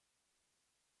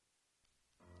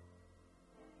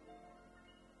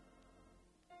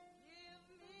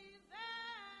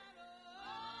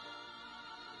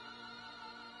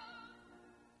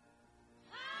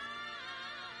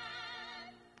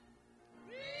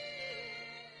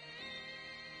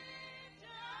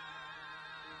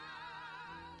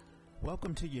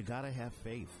Welcome to You Gotta Have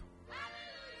Faith.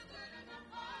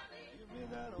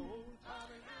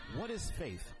 What is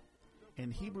faith? In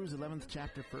Hebrews 11th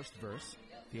chapter, 1st verse,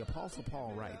 the Apostle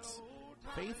Paul writes,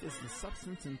 "Faith is the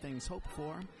substance in things hoped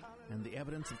for and the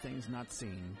evidence of things not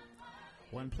seen."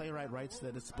 One playwright writes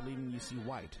that it's believing you see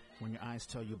white when your eyes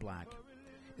tell you black.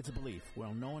 It's a belief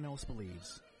where no one else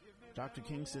believes. Dr.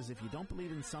 King says if you don't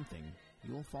believe in something,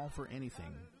 you'll fall for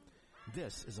anything.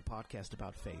 This is a podcast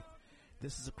about faith.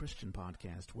 This is a Christian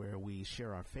podcast where we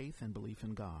share our faith and belief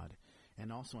in God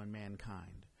and also in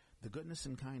mankind, the goodness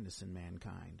and kindness in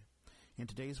mankind. In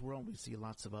today's world, we see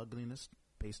lots of ugliness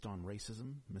based on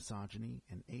racism, misogyny,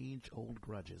 and age-old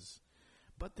grudges.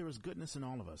 But there is goodness in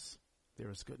all of us. There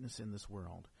is goodness in this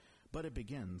world. But it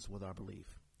begins with our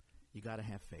belief. You got to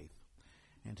have faith.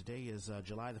 And today is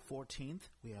July the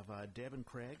 14th. We have Deb and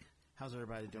Craig. How's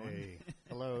everybody doing? Hey.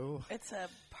 Hello. It's a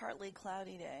partly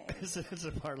cloudy day. It's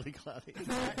a partly cloudy day.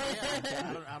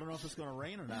 I don't know if it's going to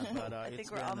rain or not, but I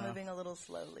think we're all moving a little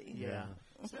slowly. Yeah.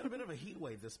 It's been a bit of a heat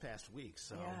wave this past week,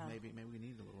 so yeah. maybe we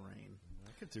need a little rain.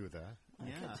 I could do with that. I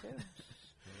could too.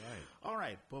 All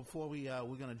right. Before we're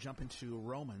going to jump into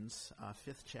Romans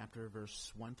 5th chapter,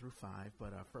 verse 1 through 5.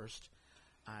 But first,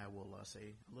 I will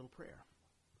say a little prayer.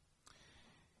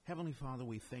 Heavenly Father,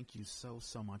 we thank you so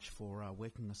much for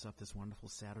waking us up this wonderful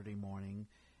Saturday morning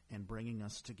and bringing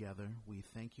us together. We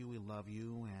thank you, we love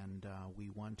you, and we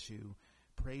want to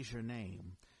praise your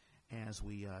name as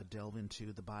we delve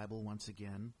into the Bible once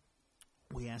again.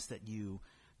 We ask that you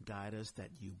guide us,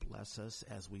 that you bless us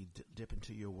as we dip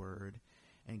into your word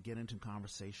and get into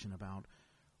conversation about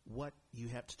what you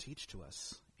have to teach to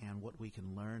us and what we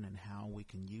can learn and how we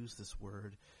can use this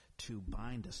word to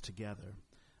bind us together.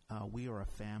 We are a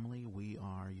family. We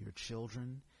are your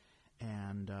children,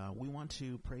 and we want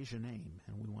to praise your name,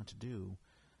 and we want to do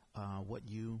what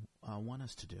you want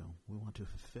us to do. We want to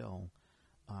fulfill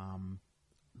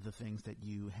the things that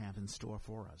you have in store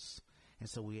for us. And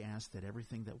so we ask that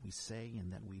everything that we say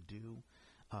and that we do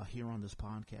here on this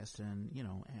podcast and,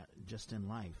 just in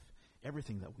life,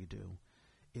 everything that we do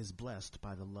is blessed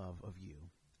by the love of you.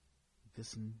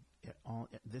 This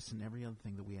and every other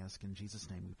thing that we ask in Jesus'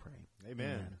 name we pray.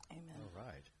 Amen. Amen. All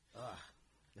right.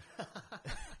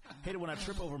 Hate it when I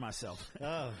trip over myself.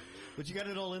 But you got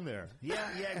it all in there. Yeah,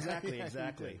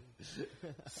 exactly.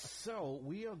 So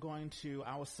we are going to,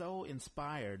 I was so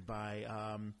inspired by,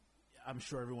 I'm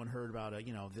sure everyone heard about,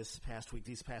 this past week,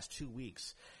 these past 2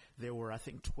 weeks, there were, I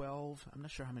think, 12, I'm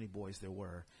not sure how many boys there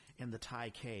were, in the Thai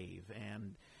cave.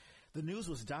 And the news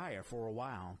was dire for a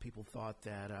while. People thought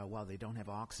that while they don't have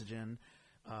oxygen,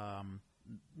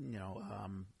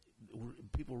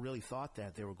 people really thought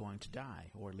that they were going to die,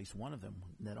 or at least one of them,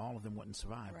 that all of them wouldn't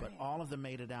survive. Right. But all of them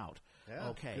made it out.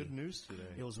 Yeah, okay. Good news today.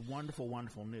 It was wonderful,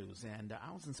 wonderful news. And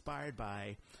I was inspired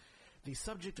by the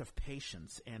subject of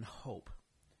patience and hope.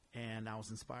 And I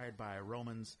was inspired by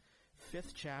Romans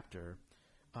 5th chapter,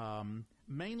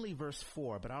 mainly verse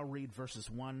 4, but I'll read verses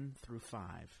 1 through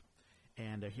 5.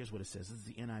 And here's what it says. This is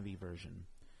the NIV version.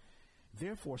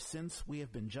 "Therefore, since we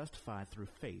have been justified through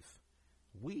faith,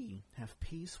 we have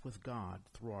peace with God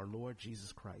through our Lord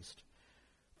Jesus Christ,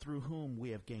 through whom we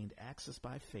have gained access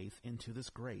by faith into this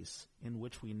grace in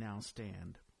which we now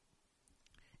stand.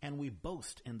 And we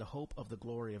boast in the hope of the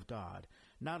glory of God.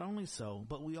 Not only so,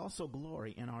 but we also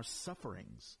glory in our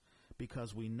sufferings,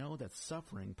 because we know that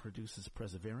suffering produces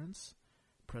perseverance,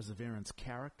 perseverance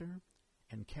character,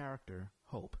 and character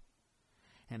hope.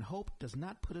 And hope does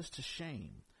not put us to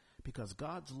shame, because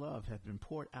God's love has been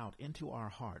poured out into our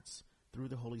hearts through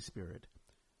the Holy Spirit,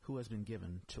 who has been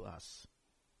given to us."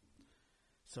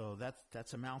 So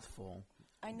that's a mouthful.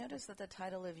 I noticed that the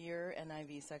title of your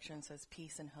NIV section says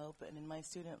peace and hope, and in my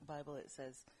student Bible it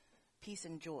says peace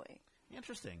and joy.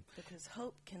 Interesting. Because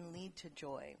hope can lead to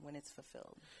joy when it's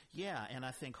fulfilled. Yeah, and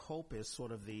I think hope is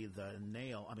sort of the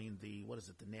nail,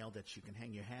 the nail that you can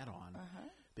hang your hat on,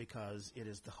 because it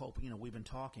is the hope. We've been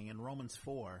talking in Romans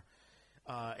 4,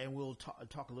 and we'll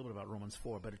talk a little bit about Romans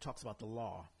 4, but it talks about the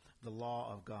law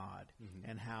of God,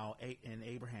 and how in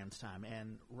Abraham's time,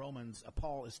 and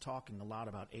Paul is talking a lot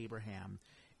about Abraham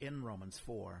in Romans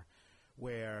 4,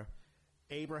 where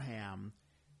Abraham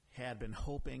had been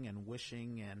hoping and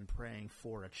wishing and praying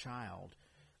for a child.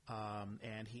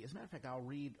 And he, as a matter of fact, I'll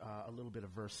read a little bit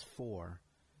of verse 4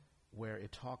 where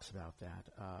it talks about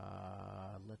that.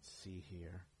 Let's see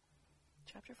here.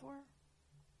 Chapter 4?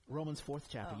 Romans 4th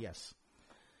chapter, yes.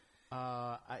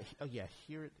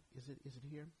 Here it is. Is it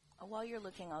here? While you're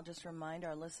looking, I'll just remind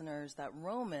our listeners that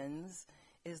Romans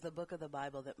is the book of the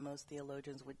Bible that most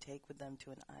theologians would take with them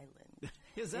to an island.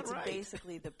 Is that right? It's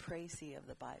basically the précis of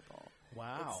the Bible.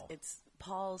 Wow. It's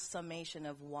Paul's summation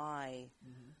of why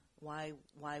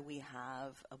we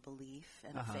have a belief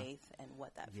and a faith and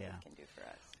what that faith can do for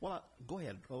us. Well, go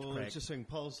ahead. Well, Craig. it's just saying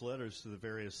Paul's letters to the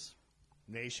various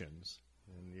nations,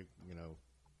 and you know,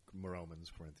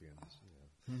 Romans, Corinthians,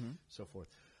 so forth.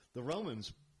 The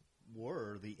Romans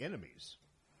were the enemies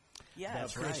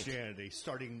of Christianity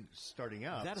starting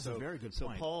out. That is a very good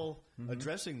point. So Paul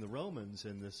addressing the Romans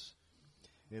in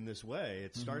this way,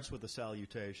 it starts with a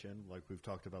salutation, like we've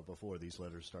talked about before. These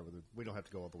letters start with we don't have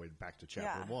to go all the way back to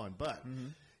chapter 1, but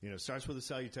it starts with a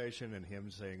salutation and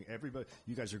him saying, "Everybody,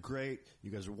 you guys are great.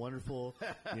 You guys are wonderful.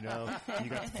 You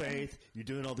got faith. You're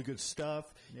doing all the good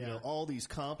stuff. All these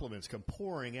compliments come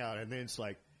pouring out, and then it's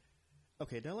like,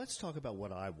 okay, now let's talk about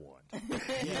what I want."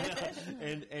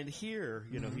 And here,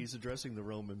 he's addressing the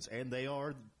Romans, and they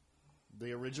are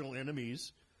the original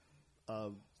enemies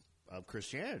of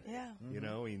Christianity. Yeah.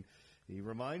 He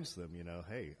reminds them,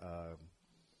 hey,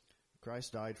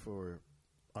 Christ died for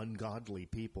ungodly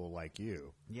people like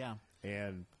you. Yeah.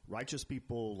 And righteous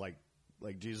people like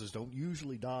Jesus don't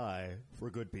usually die for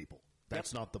good people.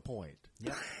 That's not the point.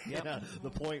 Yep. The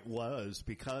point was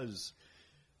because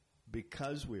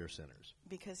we are sinners.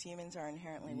 Because humans are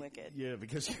inherently wicked. Yeah,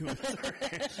 because humans are,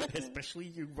 especially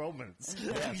you Romans.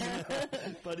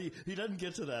 But he doesn't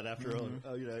get to that after all.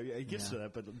 He gets to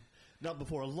that, but not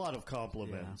before a lot of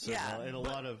compliments and a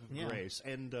lot of grace.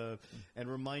 And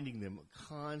reminding them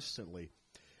constantly,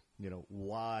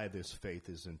 why this faith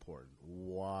is important,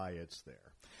 why it's there.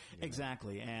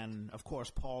 Exactly. And, of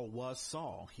course, Paul was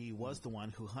Saul. He was the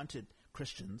one who hunted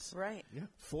Christians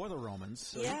for the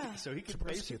Romans. So he could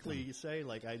basically say,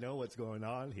 like, I know what's going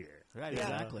on here. Right,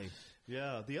 exactly.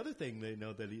 Yeah. The other thing they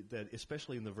know that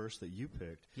especially in the verse that you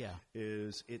picked,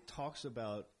 is it talks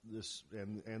about this,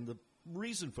 and the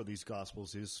reason for these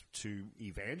Gospels is to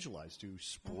evangelize, to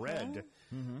spread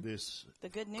this the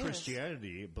good news.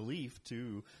 Christianity belief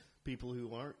to people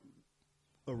who aren't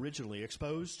originally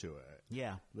exposed to it.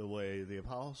 Yeah. The way the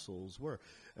apostles were.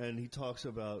 And he talks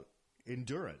about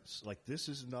endurance. Like, this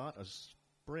is not a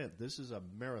sprint. This is a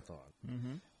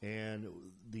marathon. And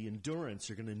the endurance,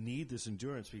 you're going to need this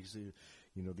endurance because,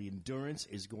 the endurance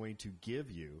is going to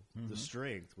give you the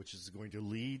strength, which is going to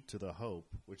lead to the hope,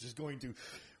 which is going to,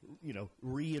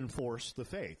 reinforce the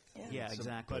faith. Yeah,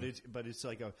 exactly. But it's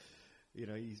like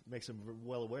he makes them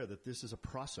well aware that this is a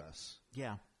process.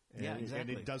 Yeah. And, Exactly. And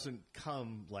it doesn't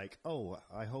come like, oh,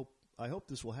 I hope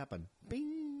this will happen.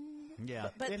 Bing. Yeah.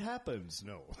 But it happens.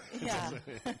 No.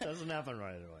 It doesn't happen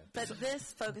right away. But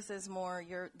this focuses more,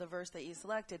 the verse that you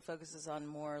selected focuses on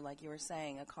more, like you were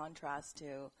saying, a contrast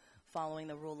to following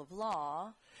the rule of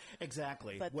law.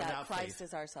 Exactly. But Without that Christ faith.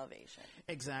 is our salvation.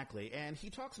 Exactly. And he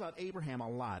talks about Abraham a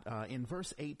lot. In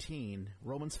verse 18,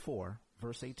 Romans 4,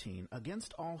 verse 18,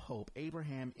 against all hope,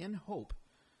 Abraham in hope,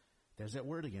 there's that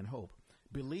word again, hope,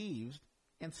 believed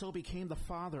and so became the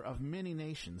father of many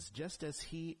nations, just as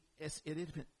it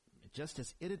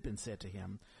had been said to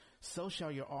him, so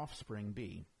shall your offspring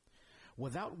be.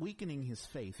 Without weakening his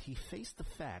faith, he faced the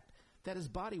fact that his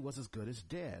body was as good as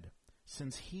dead,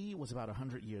 since he was about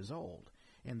 100 years old,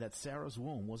 and that Sarah's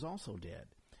womb was also dead.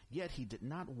 Yet he did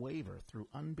not waver through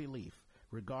unbelief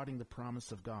regarding the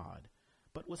promise of God,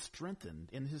 but was strengthened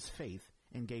in his faith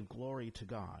and gave glory to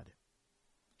God.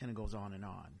 And it goes on and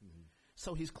on.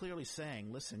 So he's clearly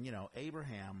saying, listen,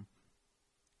 Abraham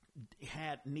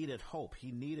needed hope.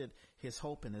 He needed his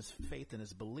hope and his faith and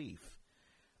his belief.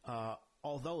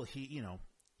 Although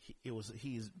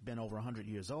he's been over 100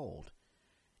 years old,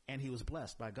 and he was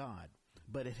blessed by God,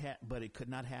 but it could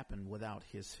not happen without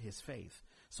his faith.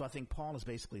 So I think Paul is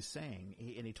basically saying,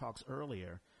 and he talks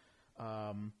earlier.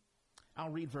 I'll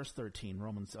read verse 13,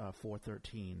 Romans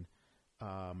 4:13.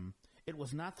 It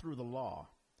was not through the law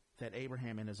that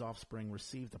Abraham and his offspring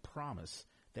received the promise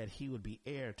that he would be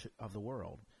heir of the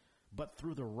world, but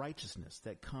through the righteousness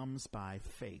that comes by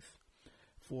faith.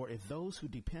 For if those who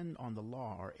depend on the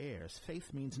law are heirs,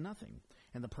 faith means nothing,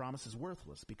 and the promise is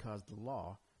worthless because the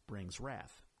law brings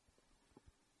wrath.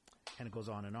 And it goes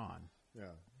on and on.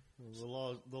 Yeah. The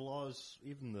laws,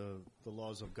 even the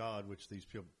laws of God, which these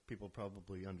people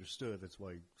probably understood. That's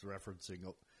why he's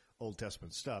referencing Old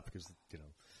Testament stuff, because,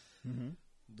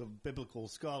 the biblical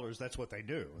scholars, that's what they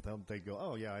do. They go,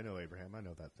 oh, yeah, I know Abraham. I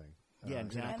know that thing. Yeah,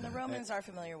 exactly. And the Romans are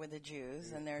familiar with the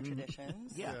Jews and their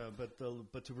traditions. Yeah. But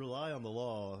to rely on the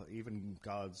law, even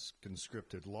God's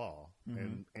conscripted law,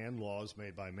 and laws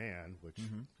made by man, which,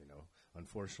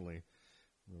 unfortunately,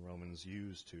 the Romans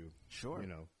used to,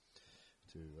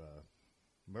 to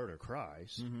murder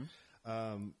Christ,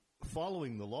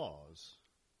 following the laws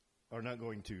are not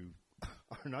going to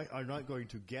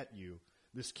get you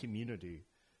this community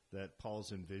that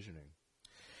Paul's envisioning.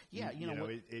 Yeah,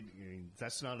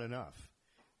 that's not enough.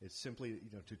 It's simply,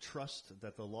 to trust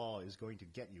that the law is going to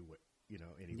get you,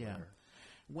 anywhere.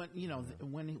 Yeah.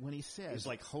 When he says, it's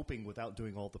like hoping without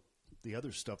doing all the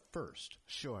other stuff first.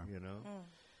 Sure.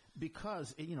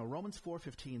 Because Romans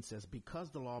 4:15 says, because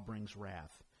the law brings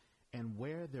wrath, and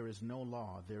where there is no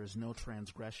law, there is no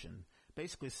transgression.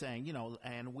 Basically saying,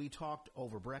 and we talked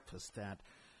over breakfast that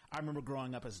I remember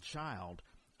growing up as a child,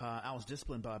 I was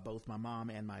disciplined by both my mom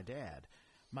and my dad.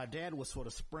 My dad would sort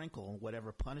of sprinkle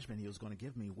whatever punishment he was going to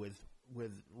give me with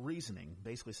reasoning,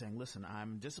 basically saying, listen,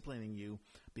 I'm disciplining you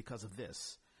because of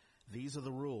this. These are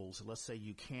the rules. Let's say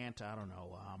you can't,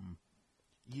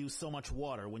 use so much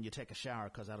water when you take a shower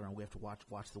because, we have to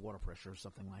watch the water pressure or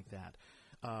something like that.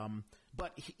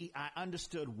 But I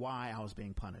understood why I was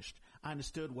being punished. I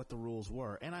understood what the rules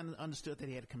were, and I understood that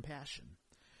he had compassion.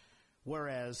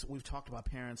 Whereas we've talked about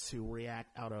parents who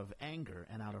react out of anger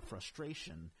and out of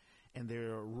frustration, and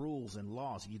there are rules and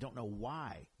laws. You don't know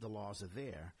why the laws are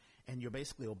there, and you're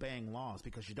basically obeying laws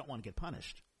because you don't want to get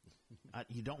punished.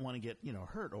 You don't want to get,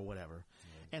 hurt or whatever. Right.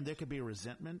 And there could be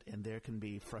resentment, and there can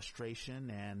be frustration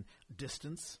and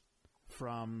distance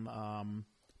from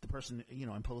the person,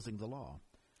 imposing the law.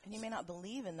 And you may not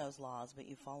believe in those laws, but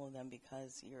you follow them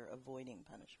because you're avoiding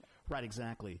punishment. Right,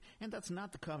 exactly. And that's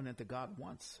not the covenant that God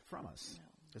wants from us. No.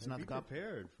 It's and not be the God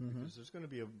prepared, because there's going to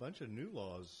be a bunch of new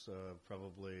laws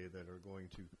probably that are going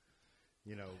to,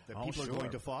 that people are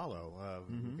going to follow.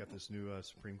 We've got this new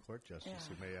Supreme Court justice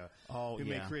who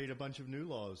may create a bunch of new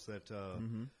laws that are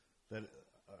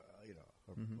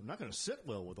not going to sit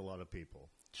well with a lot of people.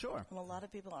 Sure. And a lot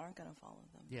of people aren't going to follow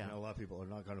them. Yeah. And a lot of people are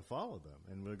not going to follow them,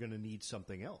 and we're going to need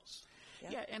something else.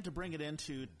 Yeah, and to bring it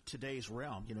into today's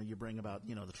realm, you bring about,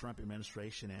 the Trump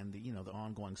administration and the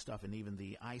ongoing stuff and even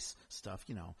the ICE stuff,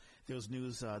 there was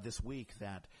news this week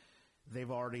that they've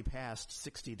already passed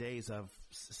 60 days of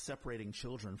separating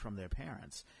children from their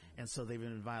parents. And so they've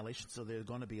been in violation. So there are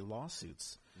going to be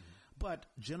lawsuits. But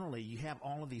generally, you have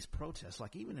all of these protests,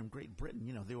 like even in Great Britain,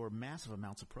 there were massive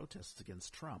amounts of protests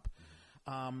against Trump.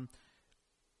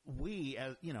 We,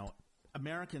 as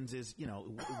Americans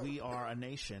we are a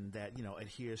nation that,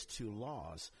 adheres to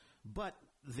laws. But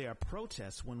there are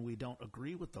protests when we don't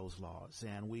agree with those laws.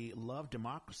 And we love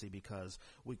democracy because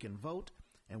we can vote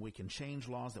and we can change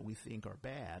laws that we think are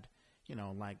bad.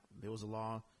 Like there was a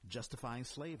law justifying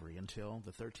slavery until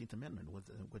the 13th Amendment,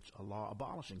 which a law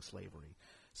abolishing slavery.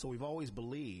 So we've always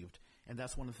believed, and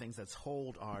that's one of the things that's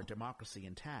hold our democracy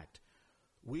intact.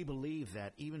 We believe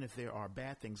that even if there are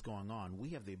bad things going on, we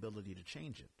have the ability to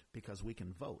change it because we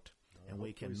can vote and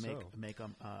we can make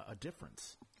a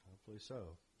difference. Hopefully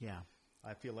so. Yeah.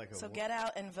 I feel like so get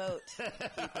out and vote,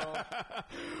 people.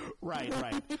 Right.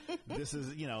 This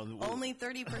is, only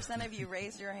 30% of you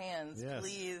raised your hands. Yes.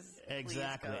 Please.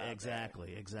 Exactly.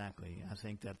 I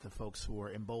think that the folks who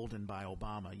were emboldened by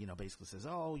Obama, basically says,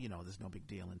 there's no big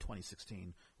deal in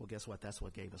 2016. Well, guess what? That's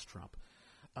what gave us Trump.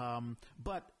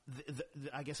 But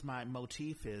I guess my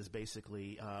motif is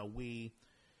basically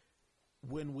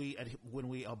when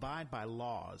we abide by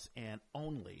laws and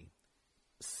only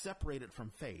separate it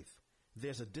from faith,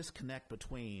 there's a disconnect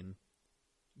between,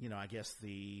 I guess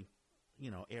the,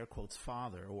 air quotes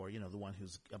father or, the one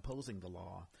who's opposing the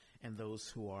law and those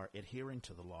who are adhering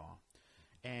to the law.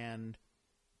 And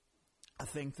I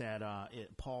think that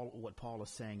what Paul is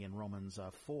saying in Romans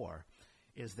 4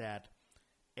 is that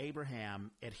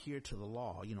Abraham adhered to the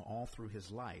law, all through his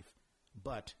life,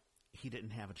 but he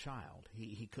didn't have a child.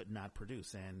 He could not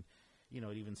produce. And,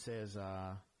 it even says,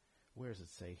 where does it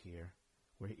say here?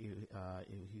 Where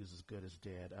he was as good as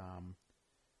dead,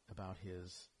 about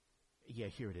his,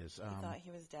 here it is. He thought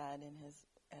he was dead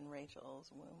and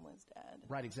Rachel's womb was dead.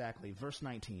 Right, exactly. Verse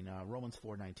 19, Romans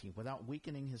 4:19. Without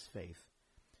weakening his faith,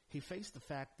 he faced the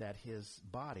fact that his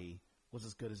body was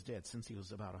as good as dead since he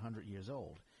was about 100 years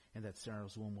old, and that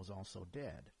Sarah's womb was also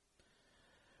dead.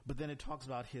 But then it talks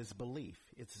about his belief.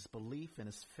 It's his belief and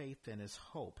his faith and his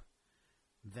hope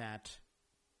that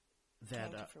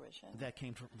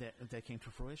came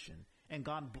to fruition.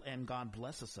 And God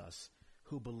blesses us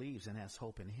who believes and has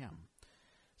hope in him.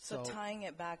 So tying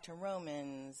it back to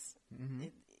Romans,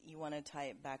 you want to tie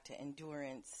it back to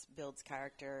endurance builds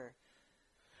character.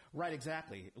 Right,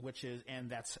 exactly.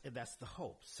 That's the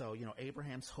hope. So,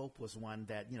 Abraham's hope was one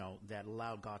that, that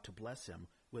allowed God to bless him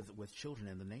with children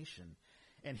in the nation.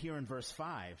 And here in verse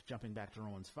 5, jumping back to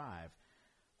Romans 5,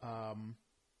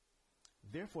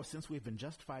 therefore, since we've been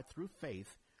justified through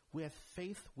faith, we have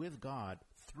faith with God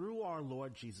through our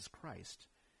Lord Jesus Christ.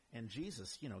 And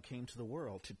Jesus, came to the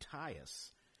world to tie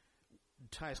us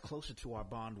closer to our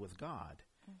bond with God.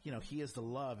 He is the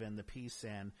love and the peace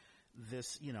and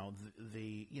this,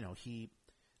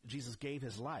 Jesus gave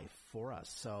his life for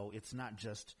us. So it's not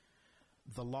just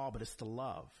the law, but it's the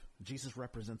love. Jesus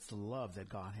represents the love that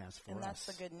God has for us. And that's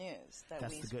the good news that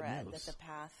we spread, that the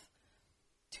path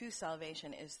to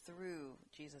salvation is through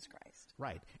Jesus Christ.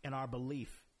 Right. And our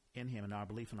belief in him and our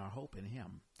belief and our hope in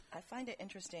him. I find it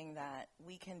interesting that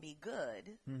we can be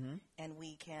good and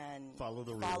we can follow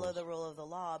the rule of the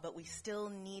law, but we still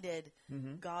needed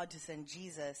God to send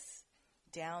Jesus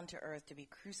down to earth to be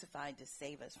crucified to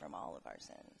save us from all of our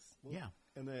sins. Well, yeah.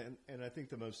 And I think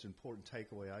the most important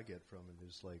takeaway I get from it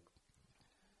is like,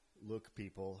 look,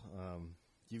 people,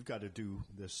 you've got to do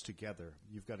this together.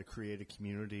 You've got to create a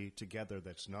community together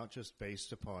that's not just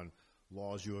based upon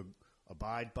laws you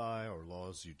abide by or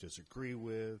laws you disagree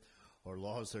with or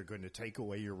laws that are going to take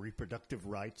away your reproductive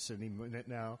rights any minute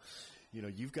now.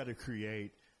 You've got to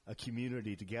create a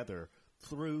community together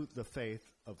through the faith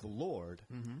of the Lord,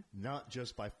 not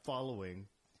just by following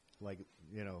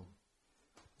the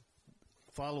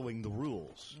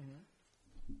rules,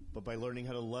 but by learning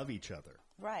how to love each other.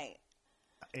 Right.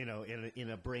 In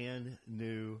a brand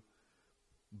new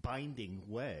binding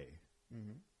way,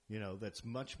 that's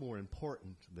much more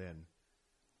important than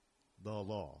the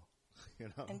law.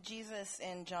 And Jesus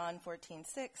in John 14:6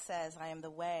 says, I am the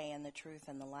way and the truth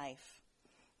and the life.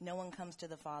 No one comes to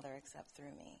the Father except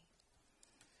through me.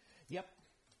 Yep.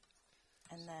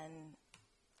 And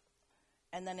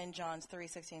then in John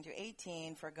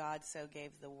 3:16-18, for God so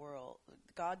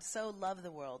loved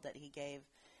the world that he gave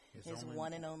his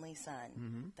one and only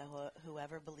Son, that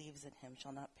whoever believes in him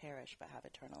shall not perish but have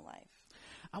eternal life.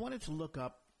 I wanted to look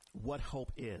up what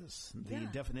hope is, the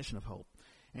definition of hope.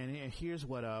 And here's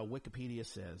what Wikipedia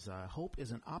says. Hope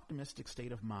is an optimistic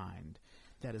state of mind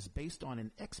that is based on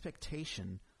an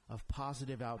expectation of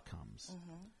positive outcomes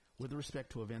with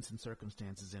respect to events and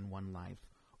circumstances in one life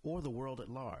or the world at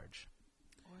large.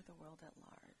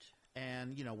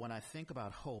 And, when I think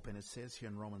about hope, and it says here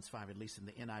in Romans 5, at least in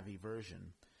the NIV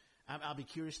version, I'll be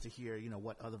curious to hear,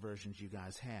 what other versions you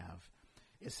guys have,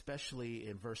 especially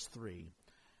in verse 3.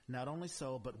 Not only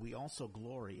so, but we also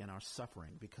glory in our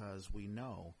suffering because we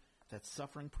know that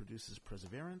suffering produces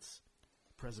perseverance,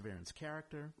 perseverance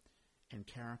character, and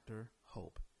character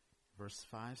hope. Verse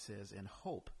 5 says, and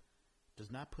hope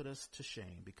does not put us to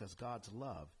shame because God's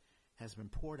love has been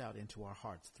poured out into our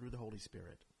hearts through the Holy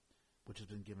Spirit, which has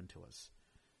been given to us.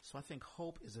 So I think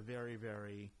hope is a very,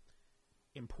 very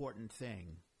important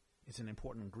thing. It's an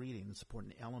important ingredient. It's an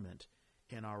important element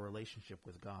in our relationship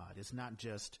with God. It's not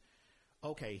just,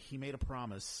 okay, he made a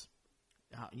promise,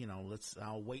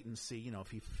 I'll wait and see,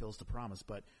 if he fulfills the promise.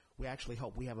 But we actually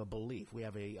hope. We have a belief. We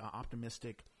have a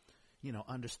optimistic,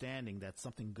 understanding that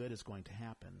something good is going to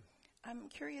happen. I'm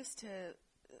curious to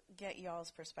get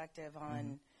y'all's perspective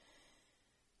on,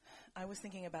 I was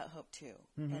thinking about hope too,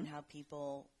 and how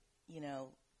people,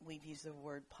 we've used the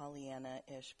word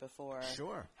Pollyanna-ish before.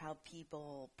 Sure. How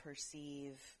people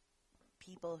perceive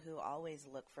people who always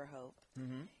look for hope.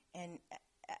 And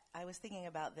I was thinking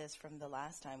about this from the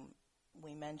last time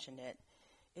we mentioned it,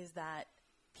 is that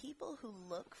people who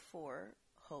look for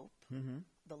hope,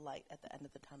 the light at the end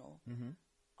of the tunnel,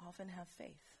 often have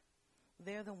faith.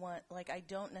 They're the one, I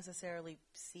don't necessarily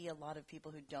see a lot of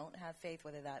people who don't have faith,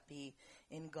 whether that be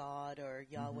in God or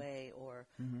Yahweh or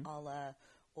Allah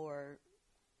or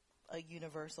a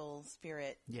universal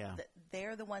spirit. Yeah.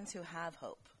 They're the ones who have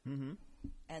hope.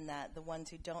 And that the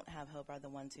ones who don't have hope are the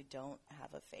ones who don't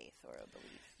have a faith or a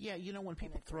belief. Yeah, when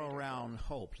people throw around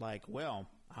hope, like, well,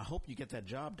 I hope you get that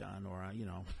job done, or,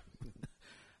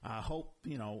 I hope,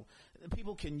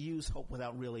 people can use hope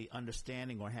without really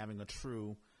understanding or having a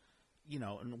true,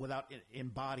 and without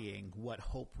embodying what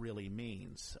hope really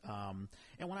means. And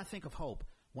when I think of hope,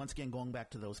 once again, going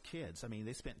back to those kids,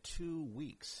 they spent 2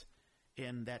 weeks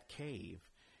in that cave.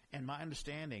 And my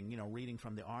understanding, reading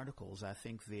from the articles, I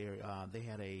think they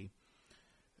had an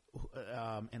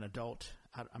adult.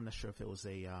 I'm not sure if it was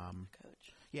a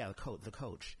coach. Yeah, the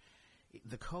coach.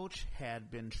 The coach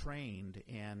had been trained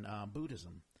in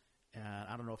Buddhism, and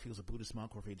I don't know if he was a Buddhist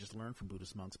monk or if he just learned from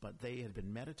Buddhist monks. But they had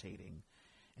been meditating,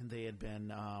 and they had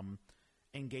been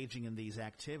engaging in these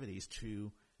activities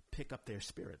to pick up their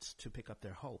spirits, to pick up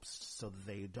their hopes, so that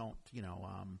they don't,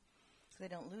 they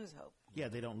don't lose hope. Yeah,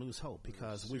 they don't lose hope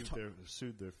because we've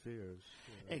soothe their fears.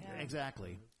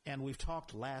 Exactly. And we've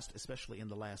talked especially in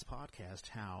the last podcast,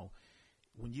 how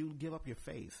when you give up your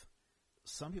faith,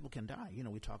 some people can die.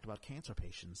 We talked about cancer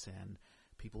patients and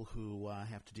people who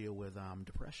have to deal with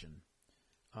depression.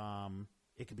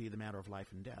 It could be the matter of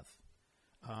life and death.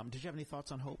 Did you have any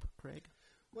thoughts on hope, Craig?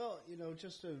 Well,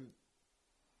 just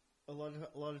a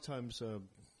lot of times,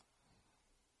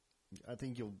 I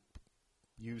think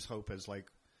use hope as like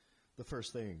the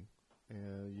first thing.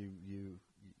 When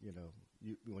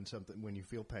you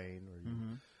feel pain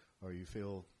or you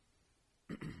feel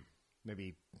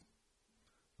maybe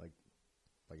like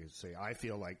I say, I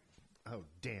feel like, oh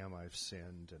damn, I've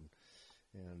sinned and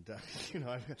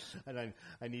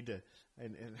I need to,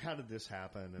 and how did this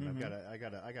happen? And I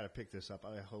gotta pick this up.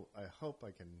 I hope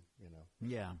I can,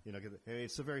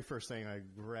 it's the very first thing I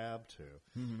grab to.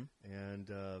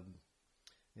 And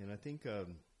I think,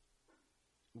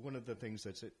 one of the things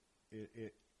that's it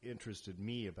interested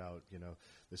me about,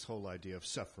 this whole idea of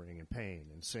suffering and pain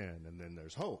and sin, and then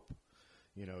there's hope.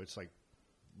 It's like,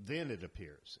 then it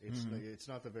appears. It's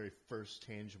not the very first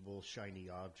tangible, shiny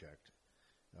object.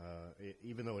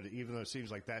 Even though it seems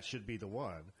like that should be the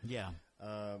one. Yeah.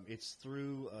 It's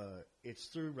through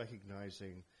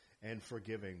recognizing and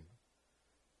forgiving,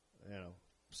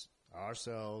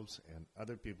 ourselves and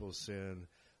other people's sin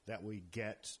that we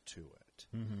get to it.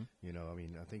 I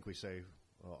think we say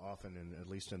often, at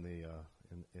least in the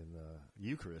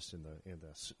Eucharist, in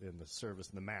the service,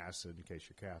 in the Mass, in case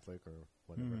you're Catholic or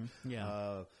whatever,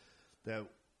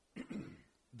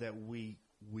 that we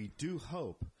do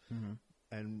hope,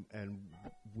 and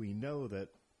we know that,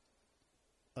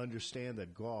 understand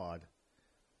that God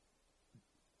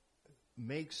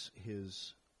makes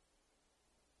His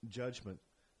judgment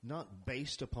not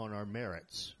based upon our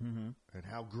merits and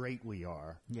how great we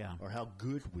are, or how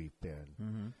good we've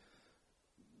been.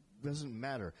 Doesn't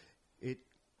matter.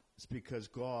 It's because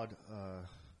God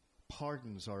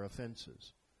pardons our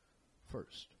offenses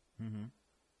first.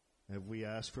 If we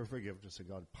ask for forgiveness, and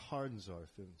God pardons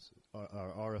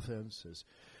our offenses,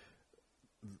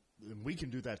 we can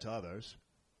do that to others.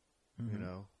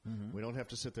 We don't have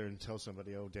to sit there and tell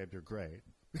somebody, "Oh, Deb, you're great."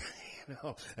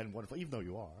 And wonderful, even though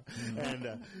you are,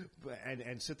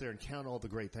 and sit there and count all the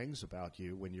great things about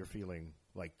you when you're feeling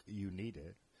like you need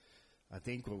it. I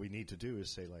think what we need to do is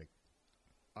say, like,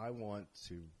 I want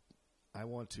to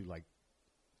like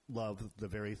love the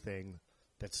very thing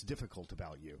that's difficult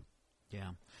about you.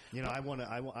 Yeah, I want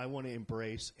to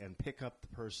embrace and pick up the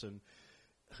person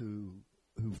who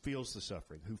feels the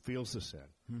suffering, who feels the sin.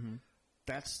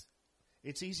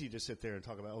 It's easy to sit there and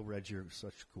talk about, "Oh, Reg, you're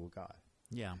such a cool guy."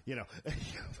 Yeah.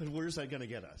 But where's that going to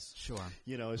get us? Sure.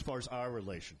 As far as our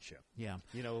relationship. Yeah.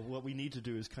 What we need to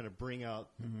do is kind of bring out,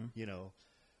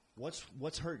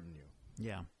 what's hurting you.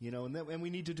 Yeah. And we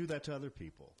need to do that to other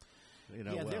people.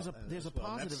 There's a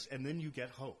positive, and then you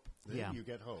get hope. You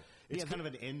get hope. It's kind of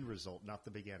an end result, not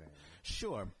the beginning.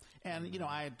 Sure. And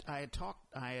I had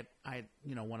talked.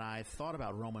 When I thought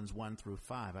about Romans 1 through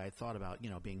 5, I had thought about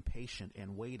being patient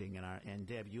and waiting. And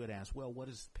Deb, you had asked, well, what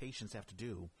does patience have to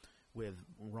do with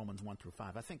Romans 1 through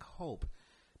 5? I think hope,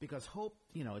 because hope,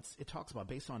 it talks about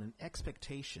based on an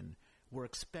expectation. We're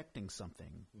expecting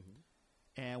something.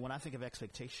 And when I think of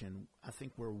expectation, I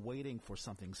think we're waiting for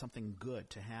something good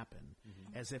to happen,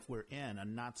 as if we're in a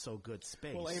not-so-good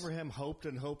space. Well, Abraham hoped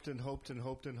and hoped and hoped and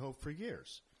hoped and hoped for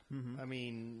years. I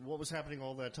mean, what was happening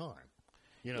all that time?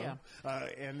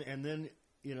 And then,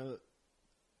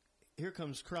 here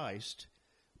comes Christ,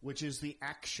 which is the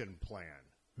action plan.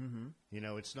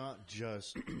 It's not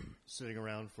just sitting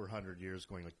around for 100 years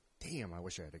going like, damn, I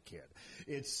wish I had a kid.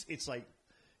 It's like,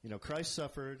 Christ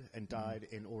suffered and died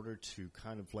in order to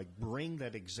kind of like bring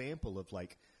that example of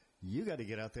like, you got to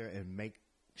get out there and make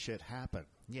shit happen.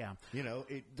 Yeah.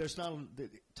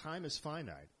 Time is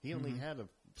finite. He only had a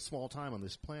small time on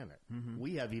this planet.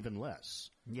 We have even less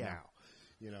now.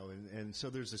 And so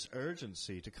there's this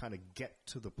urgency to kind of get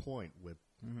to the point with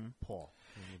Paul.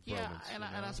 Romans, and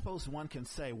I suppose one can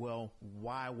say, well,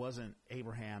 why wasn't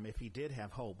Abraham, if he did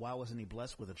have hope, why wasn't he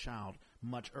blessed with a child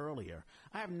much earlier?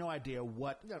 I have no idea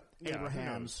what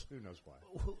Abraham's... Who knows why?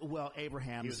 Well,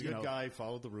 Abraham's... He was a good guy,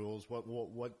 followed the rules. What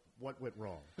went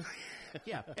wrong?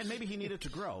 Yeah, and maybe he needed to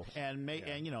grow. And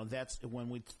that's when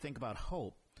we think about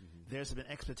hope, there's an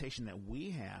expectation that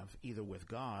we have either with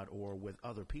God or with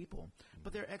other people.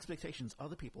 But there are expectations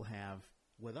other people have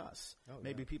with us.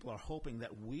 Maybe people are hoping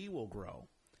that we will grow,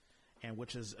 and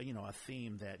which is a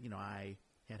theme that I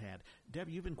had. Deb,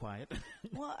 you've been quiet.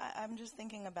 Well, I'm just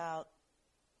thinking about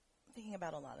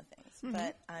a lot of things,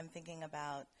 but I'm thinking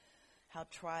about how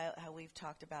we've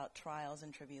talked about trials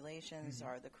and tribulations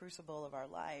are the crucible of our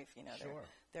life.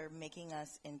 They're making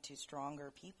us into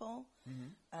stronger people.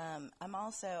 I'm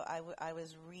also I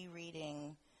was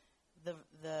rereading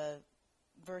the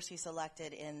verse you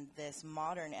selected in this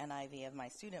modern NIV of my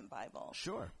student Bible.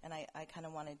 Sure. And I kind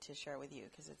of wanted to share it with you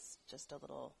because it's just a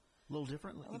little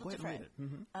different.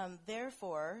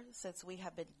 Therefore, since we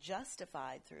have been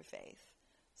justified through faith,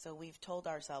 so we've told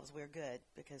ourselves we're good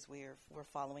because we're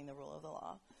following the rule of the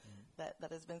law.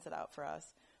 that has been set out for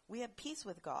us, we have peace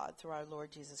with God through our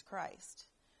Lord Jesus Christ,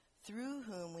 through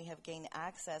whom we have gained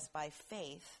access by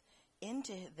faith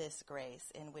into this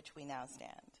grace in which we now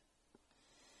stand.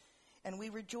 And we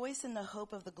rejoice in the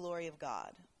hope of the glory of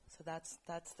God. So that's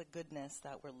the goodness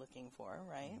that we're looking for,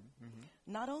 right? Mm-hmm.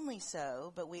 Not only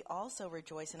so, but we also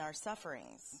rejoice in our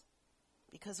sufferings,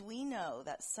 because we know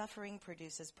that suffering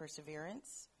produces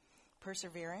perseverance,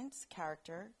 perseverance,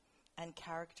 character, and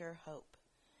character, hope.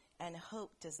 And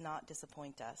hope does not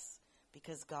disappoint us,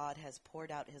 because God has poured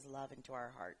out his love into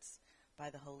our hearts by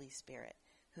the Holy Spirit,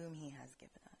 whom he has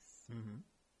given us. Mm-hmm.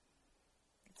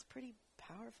 It's pretty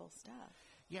powerful stuff.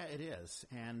 Yeah, it is.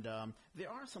 And there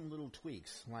are some little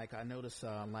tweaks. Like I notice,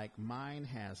 like mine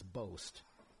has boast,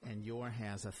 and yours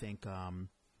has, I think,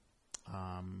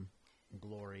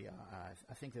 glory.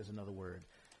 I think there's another word.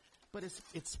 But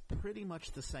it's pretty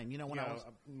much the same. You know, when I was...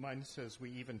 mine says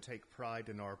we even take pride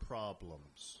in our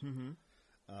problems. Mm-hmm.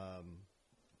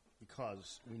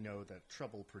 Because we know that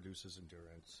trouble produces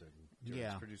endurance, and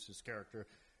endurance produces character,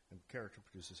 and character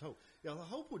produces hope. Yeah, the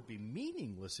hope would be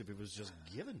meaningless if it was just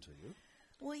given to you.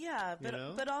 Well, yeah,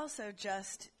 but also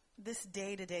just this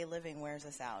day-to-day living wears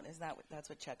us out. That's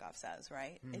what Chekhov says,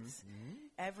 right? Mm-hmm. It's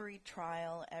every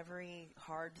trial, every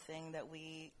hard thing that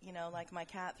we, like my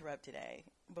cat threw up today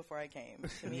before I came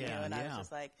to meet you, and I was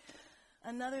just like,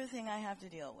 another thing I have to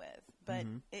deal with. But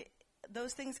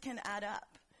those things can add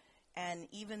up. And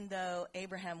even though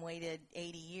Abraham waited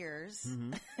 80 years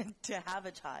to have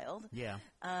a child,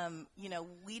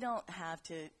 we don't have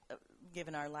to,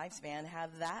 given our lifespan,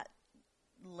 have that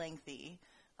lengthy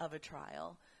of a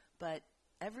trial. But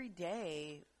every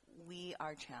day we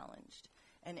are challenged.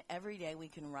 And every day we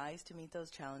can rise to meet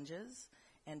those challenges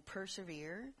and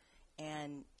persevere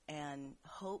and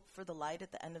hope for the light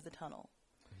at the end of the tunnel.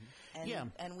 Mm-hmm.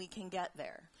 And we can get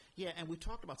there. Yeah, and we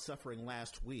talked about suffering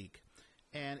last week.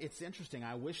 And it's interesting.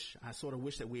 I sort of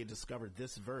wish that we had discovered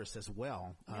this verse as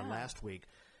well last week.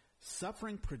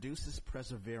 Suffering produces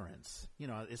perseverance.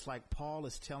 It's like Paul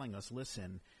is telling us,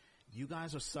 listen, you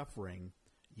guys are suffering,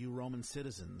 you Roman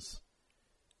citizens,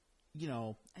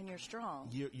 and you're strong.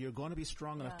 You're going to be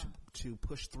strong enough to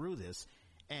push through this,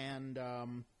 and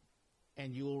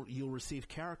you'll receive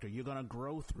character. You're going to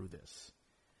grow through this.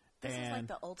 This is like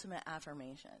the ultimate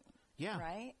affirmation. Yeah.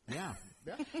 Right? Yeah.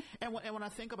 And when I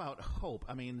think about hope,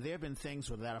 I mean, there have been things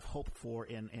that I've hoped for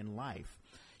in life.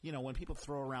 When people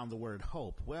throw around the word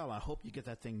hope, well, I hope you get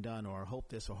that thing done, or hope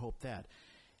this or hope that.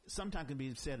 Sometimes can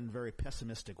be said in a very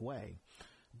pessimistic way.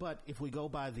 But if we go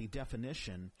by the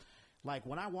definition, like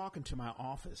when I walk into my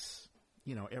office,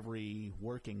 every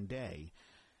working day,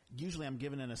 usually I'm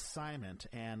given an assignment,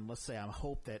 and let's say I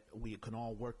hope that we can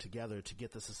all work together to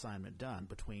get this assignment done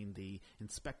between the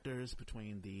inspectors,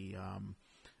 between the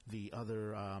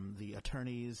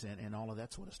attorneys, and all of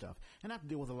that sort of stuff. And I have to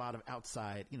deal with a lot of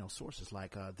outside, sources.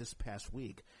 Like this past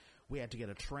week, we had to get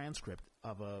a transcript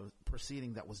of a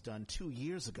proceeding that was done 2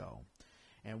 years ago,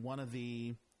 and one of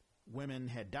the women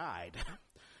had died.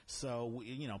 So,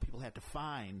 people had to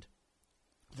find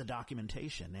the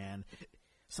documentation, and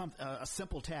a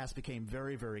simple task became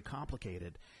very, very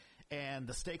complicated, and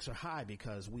the stakes are high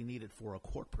because we need it for a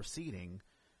court proceeding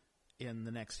in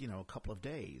the next, couple of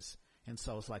days. And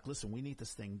so it's like, listen, we need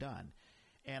this thing done.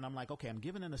 And I'm like, okay, I'm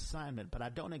given an assignment, but I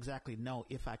don't exactly know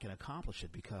if I can accomplish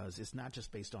it, because it's not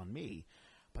just based on me,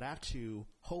 but I have to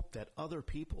hope that other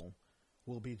people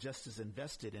will be just as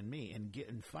invested in me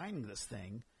in finding this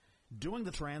thing, doing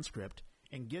the transcript,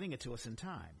 and getting it to us in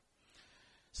time.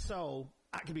 So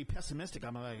I can be pessimistic.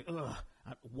 I'm like, ugh,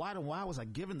 why was I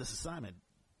given this assignment?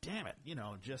 Damn it,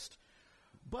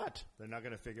 but they're not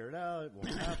going to figure it out. It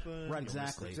won't happen. Right,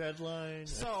 exactly. Deadline.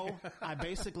 So I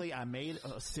made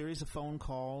a series of phone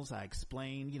calls. I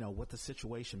explained, what the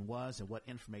situation was and what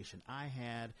information I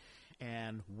had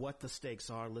and what the stakes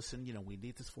are. Listen, we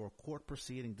need this for a court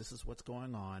proceeding. This is what's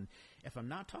going on. If I'm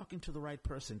not talking to the right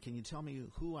person, can you tell me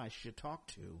who I should talk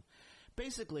to?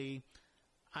 Basically,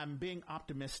 I'm being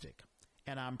optimistic.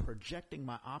 And I'm projecting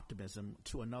my optimism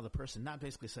to another person, not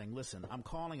basically saying, listen, I'm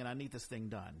calling and I need this thing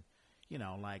done,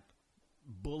 like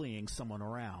bullying someone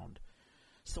around.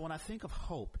 So when I think of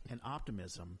hope and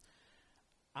optimism,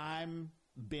 I'm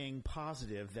being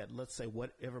positive that, let's say,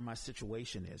 whatever my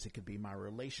situation is, it could be my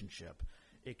relationship,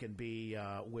 it can be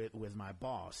with my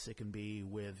boss, it can be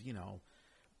with,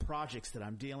 projects that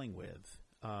I'm dealing with,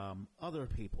 other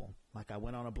people. Like I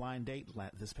went on a blind date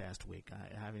this past week.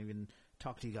 I haven't even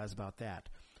talked to you guys about that.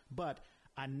 But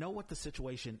I know what the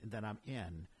situation that I'm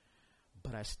in,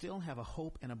 but I still have a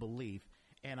hope and a belief,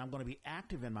 and I'm going to be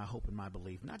active in my hope and my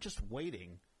belief, not just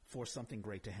waiting for something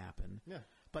great to happen. Yeah.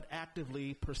 But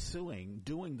actively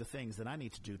doing the things that I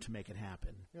need to do to make it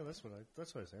happen. Yeah, that's what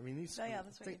I say. I mean, these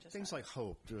that's what you just things said. like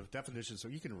hope, definitions, so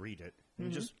you can read it,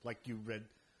 Mm-hmm. just like you read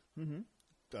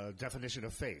definition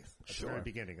of faith at Sure. the very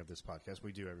beginning of this podcast.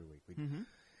 We do every week,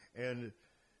 Mm-hmm.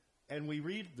 and we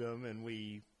read them and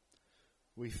we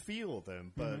feel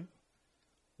them, but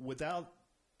without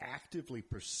actively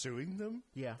pursuing them,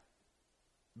 Yeah.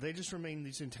 they just remain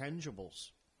these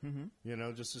intangibles. Mm-hmm. You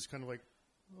know, just as kind of like,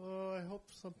 oh, I hope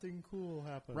something cool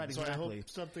happens. Right, So exactly. I hope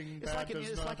something It's bad like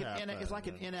does not happen. it's like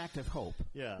an inactive hope.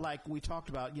 Yeah. Like we talked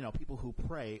about, people who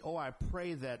pray. Oh, I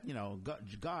pray that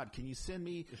God, can you send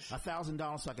me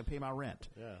 $1,000 so I can pay my rent?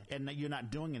 Yeah. And you're not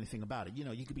doing anything about it.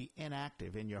 You could be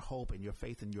inactive in your hope and your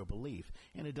faith and your belief,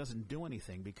 and it doesn't do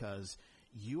anything because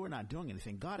you are not doing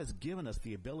anything. God has given us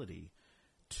the ability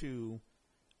to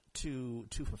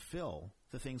fulfill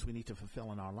the things we need to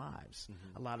fulfill in our lives.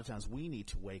 Mm-hmm. A lot of times we need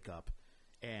to wake up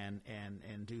and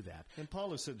do that. And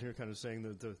Paul is sitting here kind of saying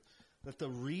that the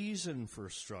reason for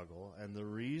struggle and the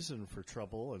reason for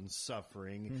trouble and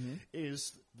suffering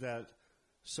is that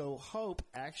so hope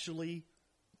actually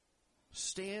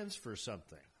stands for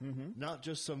something, not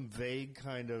just some vague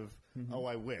kind of, oh,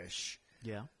 I wish.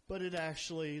 Yeah. But it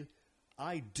actually,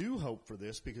 I do hope for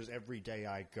this because every day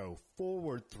I go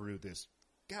forward through this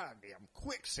goddamn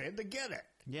quicksand to get it.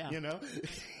 Yeah.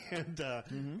 And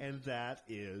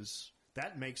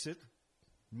that makes it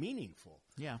meaningful.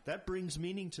 Yeah. That brings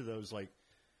meaning to those, like,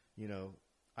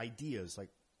 ideas like,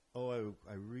 oh,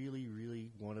 I really, really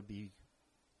want to be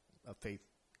a faith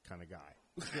kind of guy.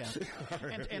 Yeah. Or,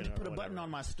 and to put a button whatever. on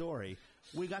my story,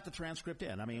 we got the transcript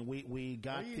in. I mean, we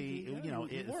got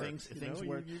things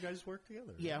worked. You guys work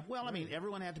together. Yeah, well, I mean,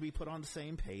 everyone had to be put on the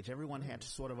same page. Everyone had to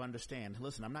sort of understand,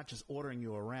 listen, I'm not just ordering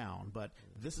you around, but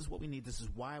this is what we need. This is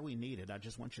why we need it. I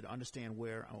just want you to understand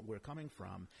where we're coming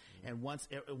from. And once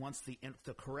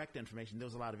the correct information, there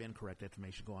was a lot of incorrect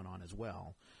information going on as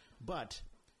well. But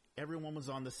everyone was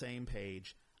on the same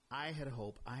page. I had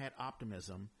hope. I had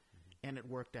optimism, and it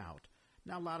worked out.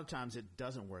 Now, a lot of times it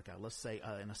doesn't work out. Let's say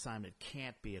an assignment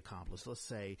can't be accomplished. Let's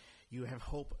say you have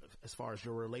hope as far as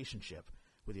your relationship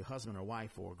with your husband or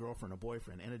wife or girlfriend or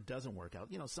boyfriend, and it doesn't work out.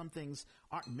 Some things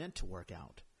aren't meant to work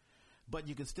out. But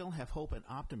you can still have hope and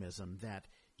optimism that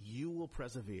you will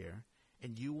persevere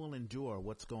and you will endure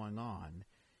what's going on,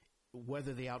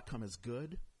 whether the outcome is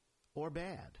good or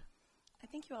bad. I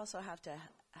think you also have to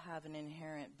have an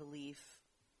inherent belief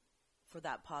for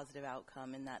that positive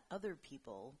outcome and that other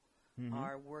people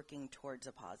are working towards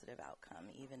a positive outcome,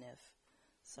 even if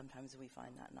sometimes we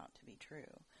find that not to be true.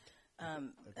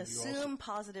 Assume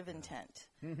positive intent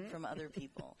from other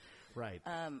people. Right.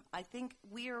 I think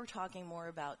we are talking more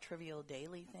about trivial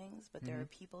daily things, but there are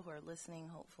people who are listening,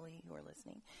 hopefully,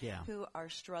 who are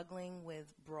struggling with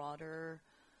broader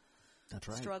That's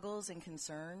right. struggles and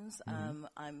concerns.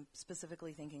 I'm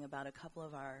specifically thinking about a couple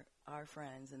of our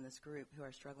friends in this group who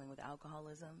are struggling with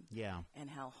alcoholism. Yeah. And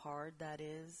how hard that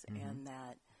is, and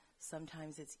that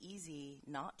sometimes it's easy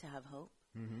not to have hope.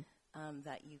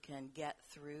 That you can get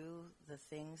through the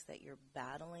things that you're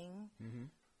battling,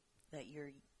 that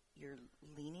you're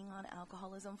leaning on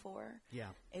alcoholism for. Yeah.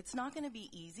 It's not going to be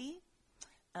easy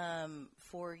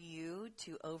for you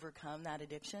to overcome that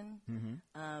addiction.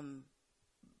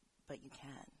 But you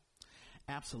can.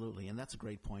 Absolutely, and that's a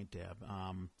great point, Deb.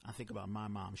 I think about my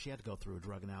mom. She had to go through a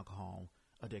drug and alcohol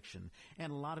addiction,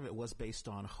 and a lot of it was based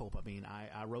on hope. I mean,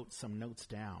 I wrote some notes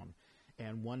down,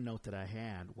 and one note that I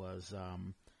had was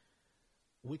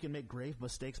we can make grave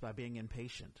mistakes by being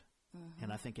impatient,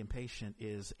 and I think impatient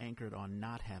is anchored on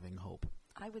not having hope.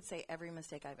 I would say every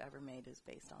mistake I've ever made is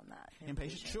based on that.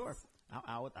 Impatient, sure.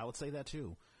 I would say that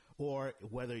too. Or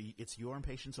whether it's your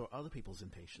impatience or other people's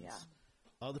impatience.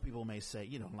 Yeah. Other people may say,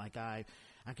 like I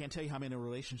can't tell you how many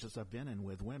relationships I've been in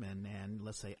with women, and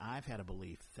let's say I've had a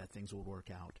belief that things would work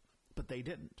out, but they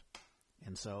didn't.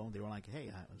 And so they were like,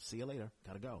 hey, see you later,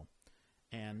 gotta go.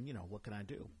 And, what can I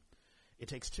do? It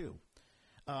takes two.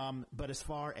 But as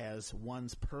far as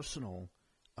one's personal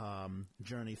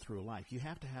journey through life, you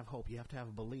have to have hope. You have to have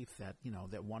a belief that,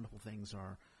 that wonderful things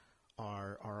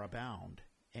are abound.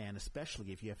 And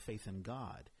especially if you have faith in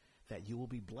God, that you will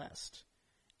be blessed.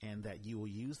 And that you will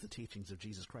use the teachings of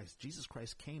Jesus Christ. Jesus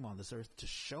Christ came on this earth to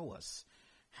show us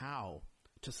how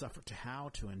to suffer, how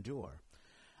to endure.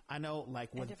 I know,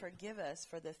 and to forgive us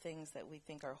for the things that we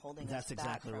think are holding us back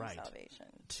exactly from right. salvation.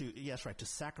 To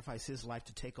sacrifice his life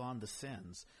to take on the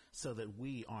sins so that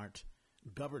we aren't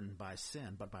governed by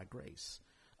sin, but by grace.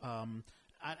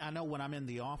 I know when I'm in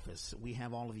the office, we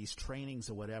have all of these trainings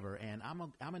or whatever, and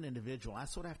I'm an individual. I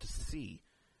sort of have to see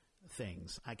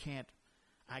things.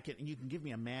 I you can give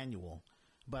me a manual,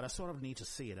 but I sort of need to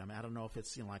see it. I mean, I don't know if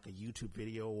it's, like a YouTube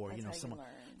video or, That's how someone. you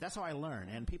learn. That's how I learn.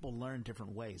 And people learn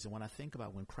different ways. And when I think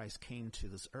about when Christ came to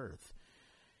this earth,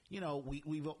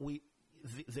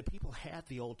 the people had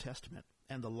the Old Testament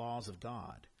and the laws of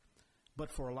God,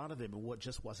 but for a lot of them, it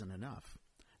just wasn't enough.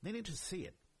 They need to see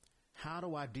it. How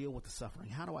do I deal with the suffering?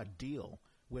 How do I deal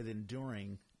with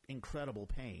enduring incredible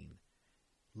pain?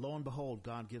 Lo and behold,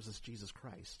 God gives us Jesus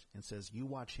Christ and says, you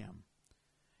watch him.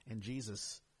 And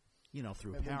Jesus,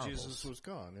 through and parables. when Jesus was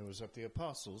gone, it was up to the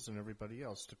apostles and everybody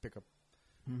else to pick up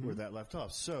where that left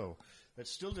off. So that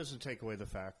still doesn't take away the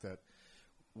fact that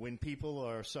when people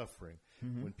are suffering,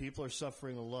 when people are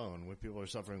suffering alone, when people are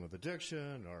suffering with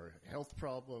addiction or health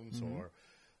problems or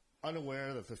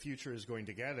unaware that the future is going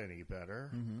to get any better,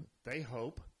 they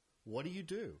hope. What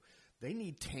do? They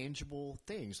need tangible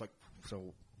things. Like,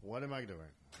 so what am I doing?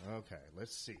 Okay,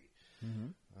 let's see.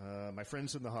 My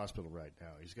friend's in the hospital right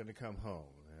now. He's going to come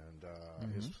home,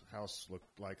 and his house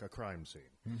looked like a crime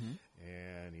scene,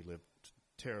 and he lived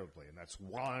terribly, and that's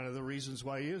one of the reasons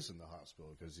why he is in the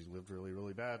hospital, because he lived really,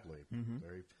 really badly.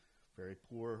 Very, very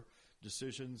poor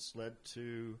decisions led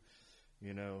to,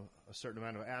 a certain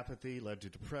amount of apathy, led to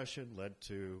depression, led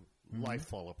to life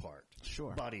fall apart,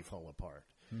 body fall apart.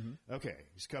 Okay,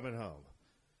 he's coming home.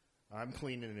 I'm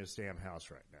cleaning his damn house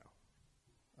right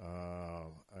now,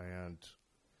 and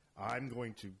I'm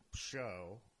going to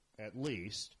show at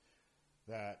least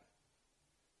that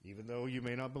even though you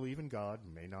may not believe in God, he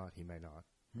may not,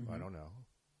 I don't know,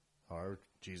 or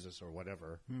Jesus or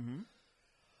whatever,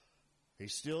 he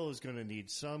still is going to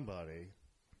need somebody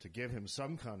to give him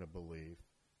some kind of belief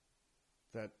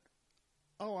that,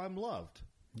 I'm loved.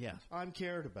 Yeah. I'm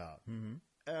cared about.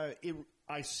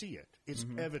 I see it. It's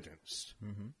evidenced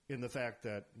in the fact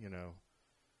that,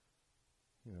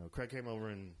 Craig came over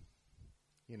and,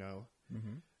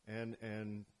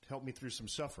 and helped me through some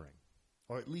suffering,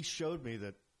 or at least showed me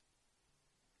that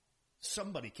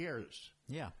somebody cares.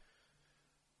 Yeah.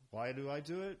 Why do I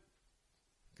do it?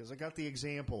 Because I got the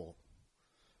example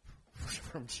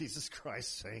from Jesus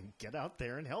Christ saying, get out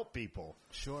there and help people.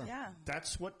 Sure. Yeah.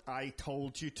 That's what I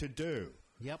told you to do.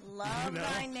 Yep. Love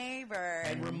thy neighbor.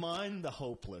 And remind the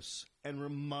hopeless and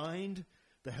remind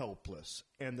the helpless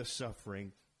and the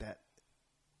suffering that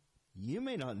you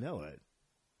may not know it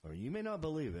or you may not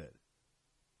believe it,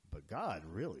 but God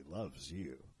really loves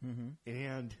you.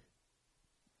 And,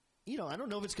 I don't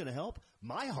know if it's going to help.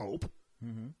 My hope,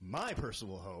 my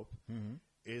personal hope,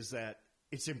 is that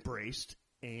it's embraced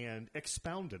and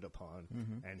expounded upon,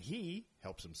 and he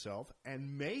helps himself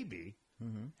and maybe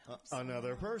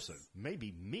another person,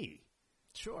 maybe me.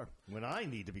 Sure. When I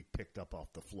need to be picked up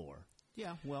off the floor.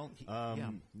 Yeah, well,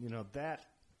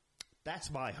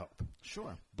 that's my hope.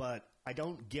 Sure. But I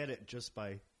don't get it just by,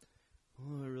 I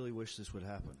really wish this would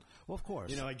happen. Well, of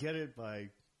course. I get it by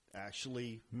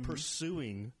actually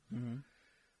pursuing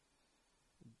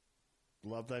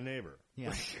love thy neighbor.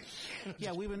 Yeah.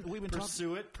 Yeah, we've been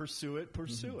pursue it.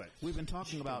 We've been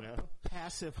talking about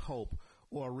passive hope,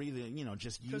 or really,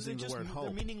 just using the word hope.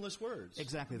 They're meaningless words.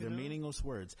 Exactly, they're meaningless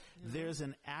words. There's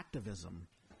an activism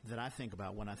that I think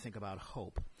about when I think about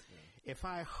hope. Yeah. If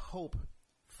I hope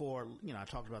for, I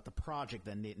talked about the project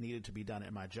that needed to be done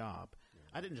at my job.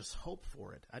 Yeah. I didn't just hope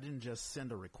for it. I didn't just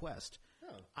send a request. No.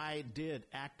 I did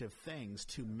active things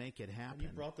to make it happen. And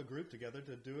you brought the group together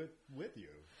to do it with you.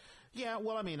 Yeah,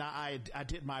 well, I mean, I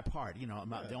did my part,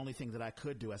 the only thing that I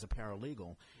could do as a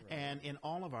paralegal. Right. And in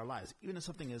all of our lives, even in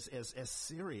something as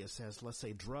serious as, let's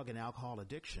say, drug and alcohol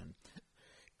addiction,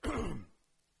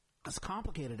 as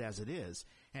complicated as it is,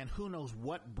 and who knows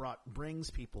what brings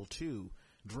people to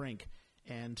drink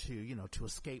and to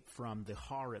escape from the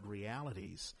horrid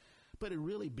realities. But it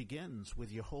really begins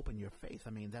with your hope and your faith. I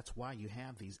mean, that's why you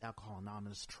have these Alcohol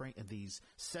Anonymous these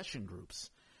session groups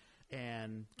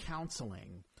and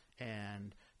counseling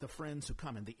and the friends who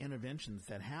come and the interventions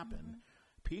that happen.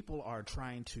 People are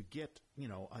trying to get,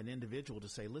 an individual to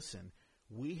say, listen,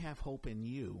 we have hope in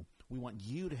you. We want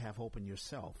you to have hope in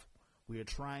yourself. We are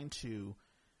trying to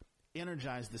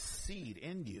energize the seed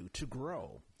in you to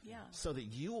grow so that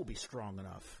you will be strong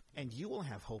enough and you will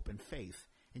have hope and faith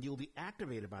and you will be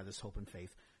activated by this hope and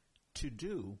faith to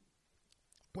do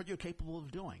what you're capable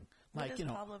of doing. What does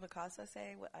Pablo Picasso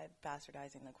say? I'm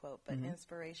bastardizing the quote, but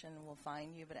inspiration will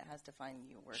find you, but it has to find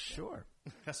you working. Sure.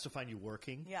 It has to find you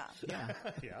working. Yeah. Yeah.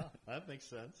 Yeah, that makes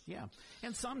sense. Yeah.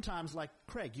 And sometimes, like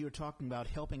Craig, you were talking about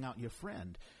helping out your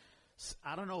friend.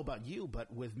 I don't know about you,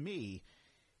 but with me,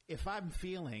 if I'm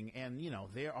feeling, and,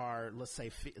 there are, let's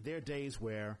say, there are days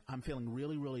where I'm feeling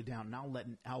really, really down, and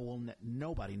I will let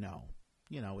nobody know.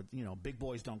 Big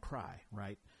boys don't cry,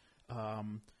 right?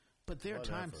 But there are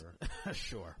times,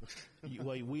 sure,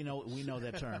 we know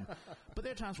that term. But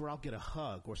there are times where I'll get a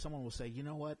hug, or someone will say, you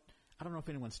know what? I don't know if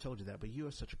anyone's told you that, but you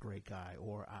are such a great guy,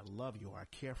 or I love you, or I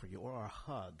care for you, or a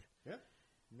hug. Yeah,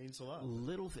 it means a lot.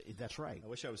 That's right. I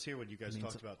wish I was here when you guys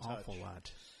talked about touch. Awful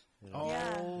lot. You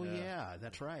know? Yeah,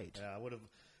 that's right. Yeah, I would have.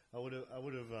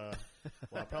 Well,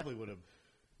 I probably would have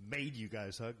made you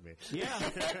guys hug me. Yeah,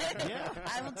 yeah.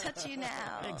 I will touch you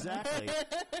now. Exactly.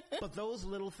 But those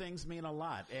little things mean a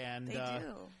lot, and they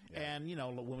do. And you know,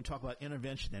 when we talk about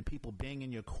intervention and people being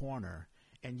in your corner,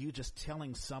 and you just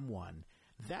telling someone,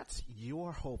 that's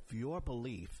your hope, your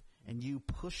belief, and you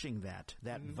pushing that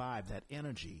vibe, that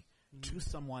energy to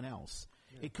someone else.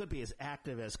 Yeah. It could be as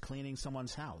active as cleaning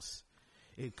someone's house.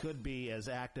 It could be as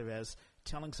active as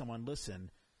telling someone,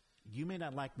 listen, you may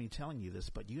not like me telling you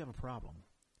this, but you have a problem.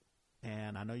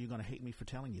 And I know you're going to hate me for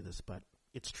telling you this, but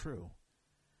it's true.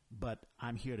 But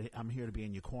I'm here to be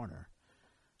in your corner.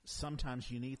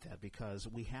 Sometimes you need that because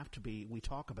we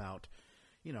talk about,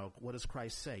 you know, what does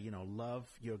Christ say? You know, love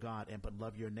your God but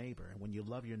love your neighbor. And when you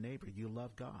love your neighbor, you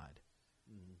love God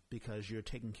because you're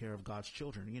taking care of God's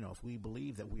children. You know, if we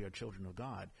believe that we are children of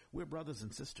God, we're brothers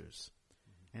and sisters.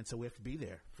 And so we have to be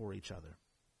there for each other.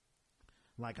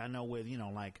 Like I know with, you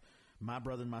know, like my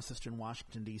brother and my sister in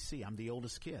Washington, D.C., I'm the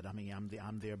oldest kid. I mean,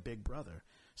 I'm their big brother.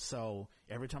 So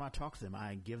every time I talk to them,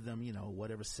 I give them, you know,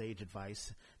 whatever sage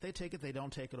advice. They take it, they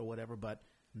don't take it or whatever, but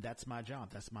that's my job.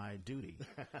 That's my duty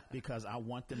because I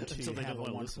want them to so have a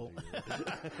wonderful.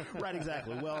 Right,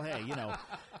 exactly. Well, hey, you know,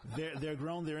 they're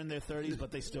grown, they're in their 30s,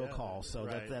 but they still call. So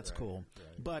that's cool.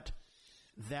 Right. But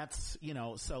that's, you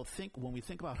know, so when we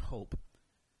think about hope,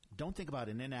 don't think about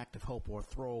an inactive hope or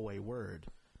throwaway word.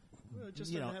 Well, it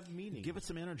just doesn't have meaning. Give it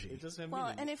some energy. It doesn't have meaning.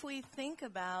 Well, and if we think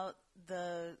about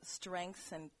the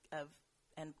strengths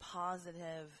and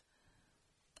positive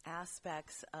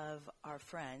aspects of our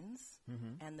friends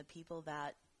and the people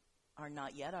that are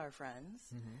not yet our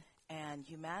friends and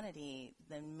humanity,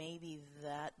 then maybe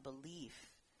that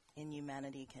belief in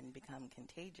humanity can become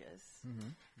contagious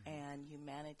and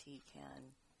humanity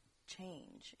can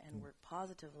change and work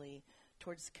positively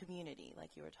towards community,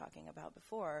 like you were talking about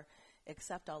before,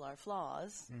 accept all our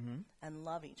flaws and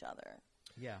love each other.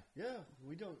 Yeah. Yeah,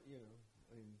 we don't, you know,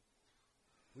 I mean,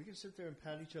 we can sit there and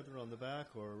pat each other on the back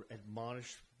or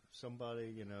admonish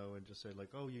somebody, you know, and just say like,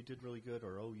 oh, you did really good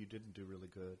or, oh, you didn't do really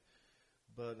good.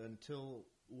 But until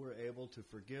we're able to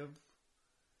forgive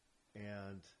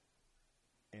and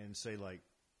say like,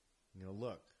 you know,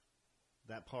 look,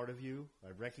 that part of you I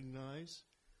recognize,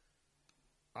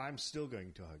 I'm still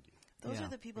going to hug you. Those are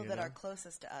the people that are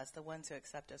closest to us, the ones who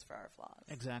accept us for our flaws.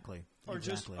 Exactly. Or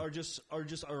just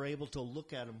are able to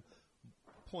look at them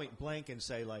point blank and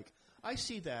say like, I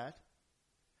see that,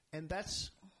 and that's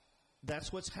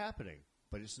what's happening.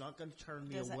 But it's not going to turn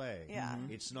me away. Yeah.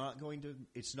 It's not going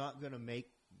to make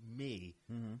me,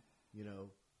 you know,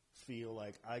 feel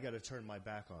like I got to turn my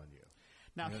back on you.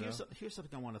 Now, here's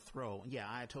something I want to throw. Yeah,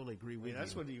 I totally agree with you.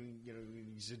 That's what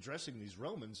he's addressing these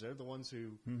Romans. They're the ones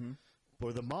who,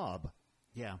 or the mob.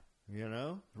 Yeah. You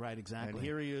know? Right, exactly. And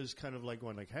here he is kind of like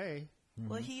going like, hey.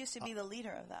 Well, he used to be the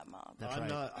leader of that mob. That's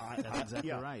right. That's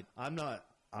exactly right. I'm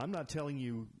not telling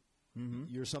you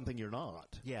you're something you're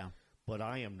not. Yeah. But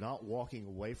I am not walking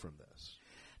away from this.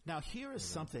 Now, here is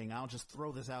something. I'll just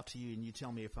throw this out to you, and you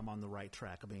tell me if I'm on the right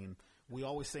track. I mean, we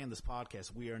always say in this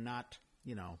podcast, we are not,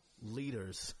 you know,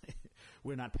 leaders.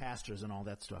 We're not pastors and all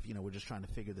that stuff. You know, we're just trying to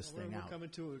figure this thing out. We're coming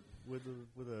to it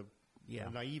with a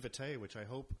naivete, which I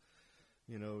hope,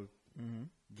 you know,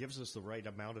 gives us the right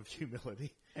amount of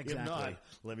humility. Exactly. If not,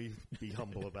 let me be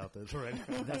humble about this. Right?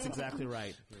 That's exactly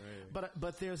right.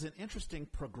 But there's an interesting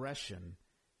progression.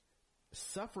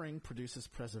 Suffering produces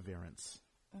perseverance.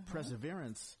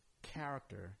 Perseverance,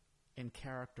 character, and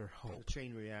character, hope. A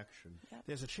chain reaction. Yep.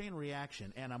 There's a chain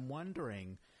reaction, and I'm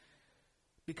wondering,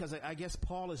 because I guess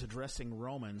Paul is addressing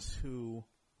Romans who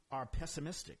are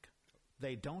pessimistic.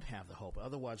 They don't have the hope.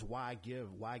 Otherwise, why give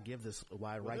this?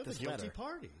 Why write this letter? They're the guilty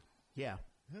party. Yeah.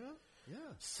 You know? Yeah.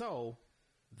 So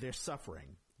they're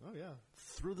suffering. Oh yeah.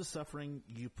 Through the suffering,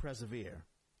 you persevere.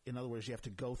 In other words, you have to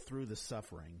go through the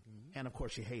suffering, and of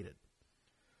course, you hate it.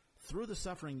 Through the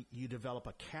suffering, you develop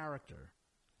a character,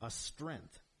 a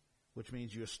strength, which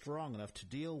means you're strong enough to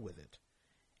deal with it.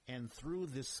 And through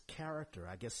this character,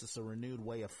 I guess it's a renewed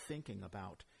way of thinking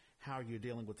about how you're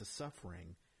dealing with the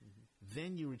suffering.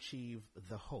 Then you achieve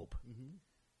the hope.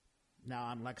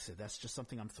 Now, like I said, that's just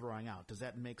something I'm throwing out. Does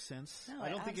that make sense? No, I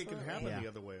don't think it can happen the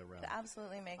other way around. It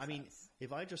absolutely makes sense. I mean,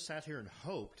 if I just sat here and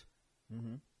hoped,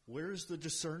 where's the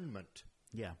discernment?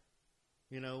 Yeah.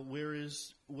 Where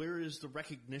is the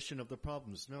recognition of the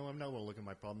problems? No, I'm not going to look at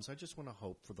my problems. I just want to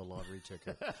hope for the lottery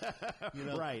ticket.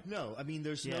 Right. No, I mean,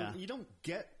 you don't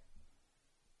get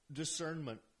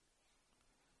discernment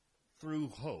through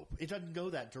hope. It doesn't go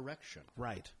that direction.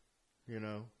 Right.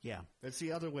 Yeah. It's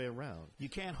the other way around. You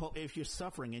can't hope if you're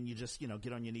suffering and you just,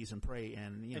 get on your knees and pray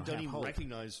and, and don't even hope.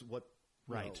 recognize what,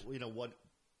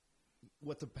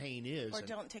 what the pain is. Or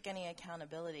don't take any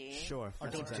accountability. Sure. Or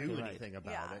don't exactly do right. anything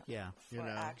about it. Yeah. For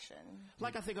action.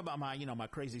 Like I think about my, my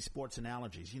crazy sports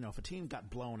analogies. If a team got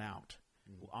blown out,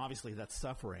 obviously that's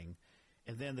suffering.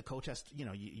 And then the coach has to,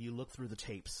 you look through the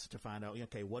tapes to find out,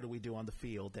 okay, what do we do on the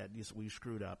field that we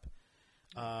screwed up?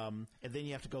 And then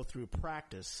you have to go through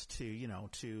practice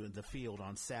to the field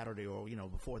on Saturday or,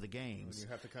 before the games. And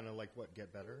you have to kind of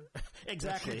get better?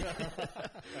 Exactly.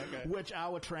 Okay. Which I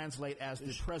would translate as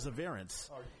the perseverance.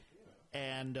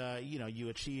 And, you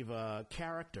achieve a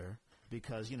character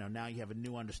because, now you have a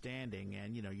new understanding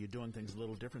and, you're doing things a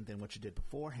little different than what you did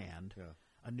beforehand. Yeah.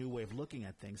 A new way of looking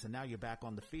at things. And now you're back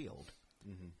on the field.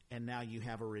 Mm-hmm. And now you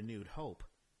have a renewed hope.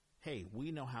 Hey,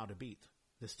 we know how to beat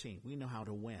this team. We know how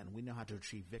to win. We know how to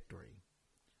achieve victory.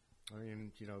 I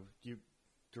mean, you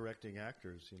directing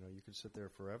actors, you could sit there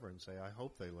forever and say, I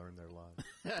hope they learn their lines.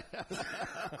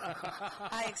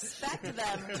 I expect them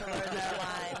to learn their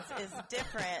lines is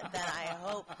different than I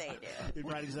hope they do.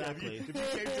 Right, exactly.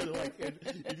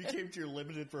 If you came to your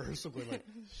limited rehearsal,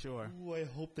 sure. Oh, I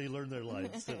hope they learn their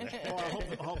lines today. Or I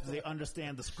hope they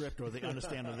understand the script or they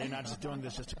understand that they're not just doing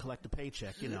this just to collect a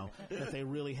paycheck, that they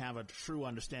really have a true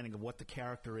understanding of what the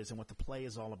character is and what the play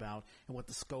is all about and what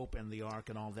the scope and the arc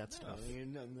and all that stuff. I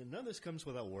mean, none of this comes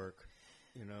without work,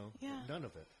 Yeah. None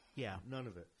of it. Yeah. None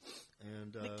of it.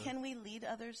 And but can we lead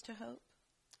others to hope?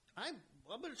 I'm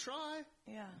going to try.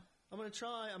 Yeah. I'm going to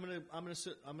try. I'm going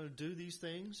to do these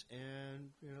things,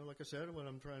 and like I said, what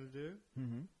I'm trying to do.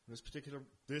 Mm-hmm. This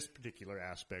particular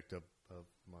aspect of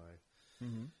my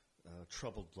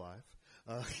troubled life.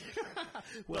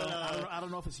 Well, I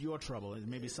don't know if it's your trouble. It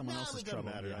may be someone else's trouble.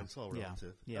 It doesn't matter. Yeah. It's all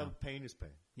relative. Yeah. Pain is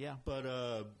pain. Yeah.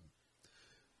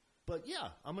 But yeah,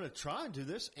 I'm going to try and do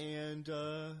this, and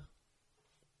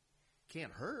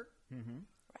can't hurt. Mm-hmm.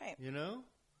 Right.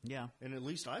 Yeah. And at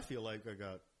least I feel like I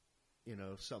got,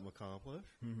 something accomplished.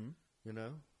 Mm-hmm.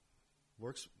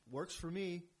 Works for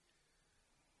me.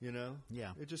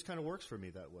 Yeah. It just kind of works for me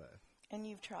that way. And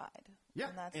you've tried. Yeah.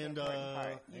 And that's the important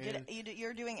part.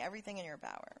 You're doing everything in your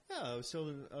power. Yeah, I was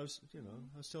telling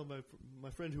my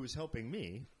friend who was helping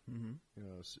me,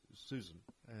 Susan,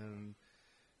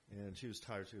 and she was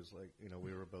tired. She was like,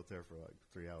 we were both there for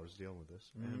 3 hours dealing with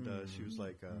this, and she was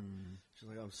like, I'm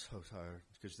so tired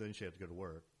because then she had to go to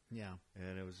work. Yeah,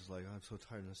 and it was just like, I'm so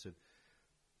tired. And I said,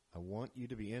 I want you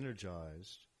to be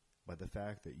energized by the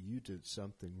fact that you did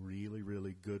something really,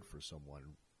 really good for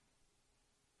someone.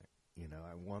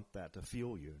 I want that to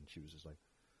fuel you. And she was just like,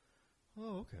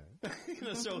 oh, okay.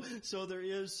 So there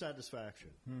is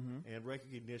satisfaction and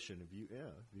recognition if you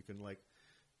can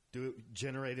do it,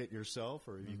 generate it yourself,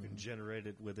 or you can generate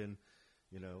it within,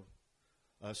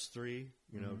 us three,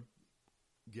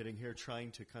 getting here,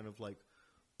 trying to kind of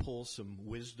pull some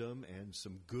wisdom and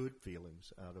some good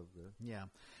feelings out of the. Yeah.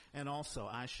 And also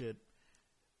I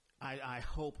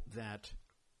hope that,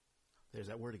 there's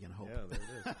that word again, hope. Yeah, there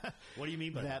it is. What do you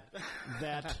mean by that?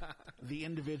 That the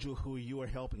individual who you are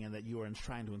helping and that you are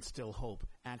trying to instill hope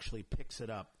actually picks it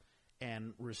up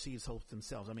and receives hope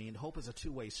themselves. I mean, hope is a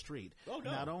two-way street. Oh, no.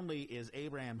 Not only is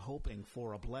Abraham hoping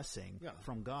for a blessing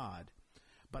from God,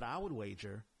 but I would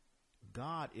wager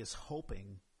God is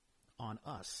hoping on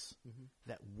us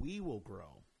that we will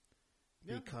grow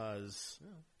because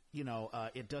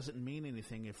it doesn't mean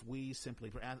anything if we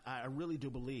simply. I really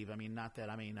do believe. I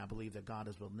believe that God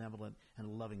is a benevolent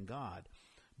and loving God,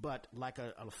 but like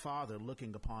a father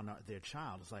looking upon their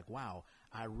child, it's like, wow,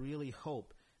 I really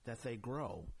hope that they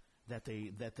grow, that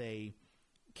they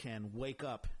can wake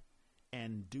up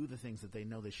and do the things that they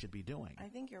know they should be doing. I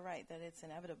think you're right that it's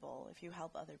inevitable if you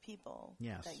help other people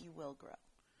that you will grow.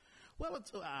 Well,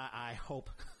 I hope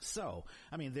so.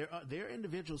 I mean, there are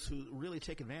individuals who really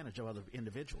take advantage of other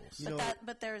individuals.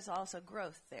 But there's also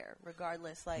growth there,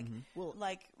 regardless.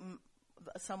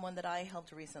 Someone that I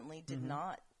helped recently did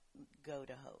not go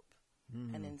to hope,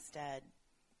 and instead,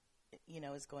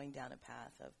 is going down a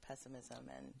path of pessimism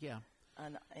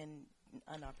and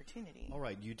an opportunity. All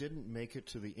right, you didn't make it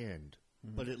to the end.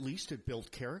 But at least it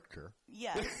built character.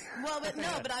 Yes. Well,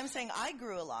 but I'm saying I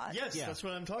grew a lot. Yes, that's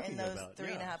what I'm talking about. In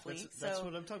those 3.5 weeks. That's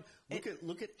what I'm talking.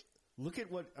 Look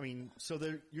at what I mean. So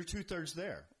you're 2/3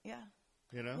 there. Yeah.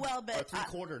 You know? Well, but or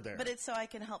three-quarter there. But it's so I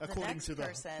can help the next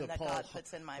person that God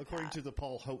puts in my path. According to the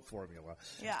Paul Hope formula.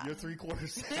 Yeah. You're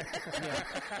three-quarters there.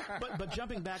 But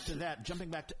jumping back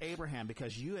to Abraham,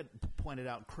 because you had pointed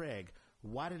out, Craig,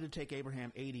 why did it take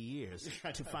Abraham 80 years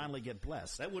to finally get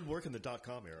blessed? That wouldn't work in the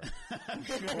 .com era.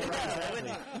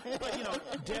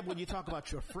 But, Deb, when you talk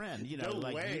about your friend, no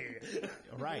way.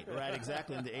 Right,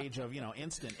 exactly. In the age of,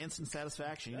 instant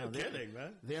satisfaction. No kidding,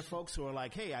 man. There are folks who are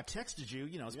like, hey, I texted you,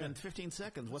 it's been 15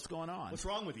 seconds. What's going on? What's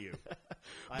wrong with you?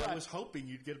 I was hoping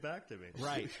you'd get back to me.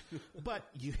 Right. But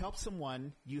you help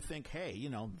someone, you think, hey,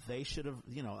 they should have,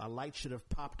 a light should have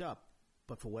popped up.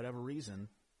 But for whatever reason,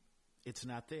 it's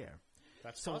not there.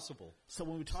 That's possible. So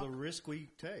when we talk, it's the risk we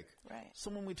take. Right.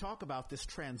 So when we talk about this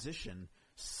transition,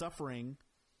 suffering,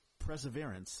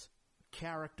 perseverance,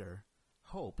 character,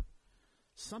 hope,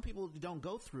 some people don't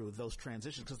go through those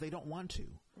transitions because they don't want to.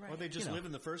 Right. Or they just live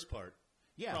in the first part.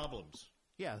 Yeah. Problems.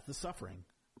 Yeah, the suffering.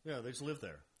 Yeah, they just live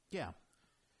there. Yeah.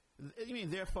 I mean,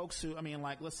 there are folks who,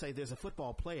 let's say there's a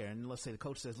football player, and let's say the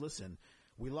coach says, listen,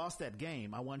 we lost that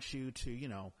game. I want you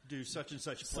to, do such and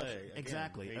such play.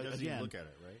 Exactly. He doesn't even look at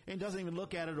it, right? And doesn't even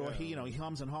look at it, or he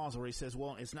hums and haws, or he says,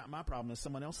 well, it's not my problem, it's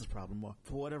someone else's problem. Or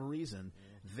for whatever reason,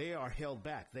 they are held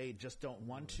back. They just don't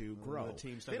want to grow.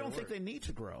 They don't think they need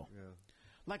to grow. Yeah.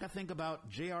 Like I think about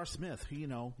J.R. Smith,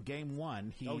 who, game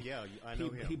one. I know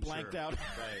him. He blanked out.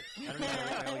 Right. I don't know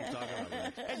what you're talking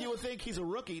about. Right? And you would think he's a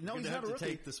rookie. No, he's not a rookie.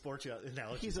 Take the sports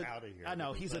analogies out of here. I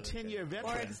know. He's a 10-year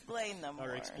veteran. Or explain them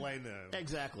more.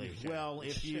 Exactly. Well,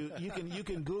 if you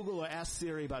can Google or ask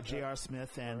Siri about J.R.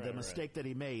 Smith and the mistake that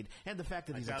he made, and the fact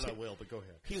that he's I will, but go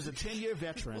ahead. He was a 10-year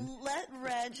veteran. Let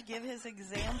Reg give his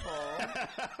example.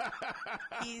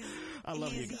 He's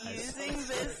using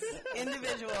this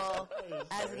individual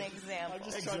as an example. I'm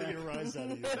just trying to get a rise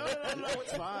out of you. No,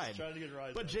 it's fine. Trying to get a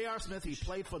rise. But J.R. Smith, he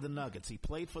played for the Nuggets. He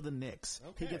played for the Knicks.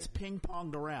 Okay. He gets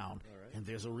ping-ponged around. Right. And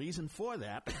there's a reason for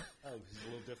that. Oh, he's a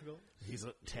little difficult? He's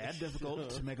a tad difficult,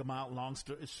 to make a long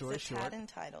story short. Tad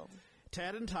entitled.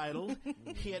 Tad entitled.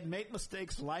 He had made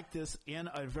mistakes like this in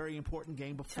a very important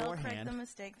game beforehand. Tell Craig the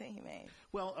mistake that he made.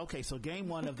 Well, okay, so game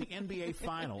one of the NBA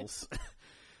Finals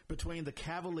between the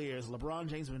Cavaliers. LeBron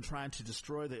James has been trying to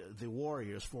destroy the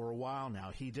Warriors for a while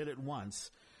now. He did it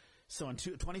once. So in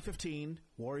 2015,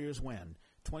 Warriors win.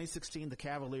 2016, the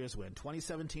Cavaliers win.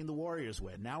 2017, the Warriors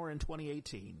win. Now we're in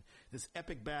 2018. This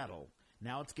epic battle.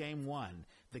 Now it's game one.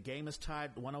 The game is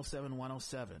tied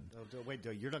 107-107. Oh, wait,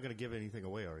 you're not going to give anything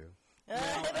away, are you?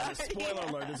 Well, spoiler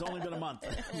alert, it's only been a month,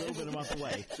 a little bit a month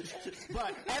away.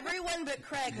 But everyone but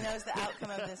Craig knows the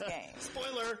outcome of this game.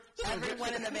 Spoiler!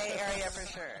 Everyone in the Bay Area for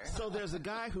sure. So there's a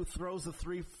guy who throws a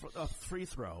free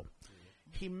throw.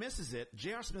 He misses it.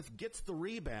 J.R. Smith gets the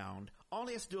rebound. All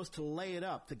he has to do is to lay it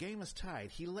up. The game is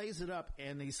tied. He lays it up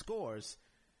and he scores.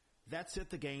 That's it.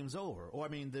 The game's over. Or,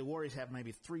 the Warriors have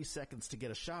maybe 3 seconds to get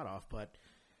a shot off, but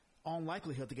all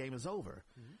likelihood the game is over.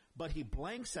 Mm-hmm. But he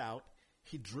blanks out.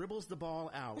 He dribbles the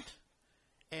ball out,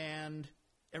 and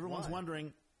everyone's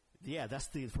wondering, that's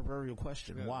the proverbial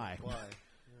question. Yeah, why? Why?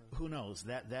 Yeah. Who knows?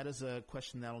 That is a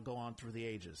question that will go on through the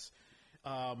ages.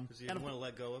 Because he didn't want to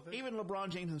let go of it? Even LeBron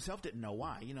James himself didn't know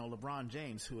why. LeBron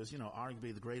James, who is,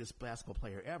 arguably the greatest basketball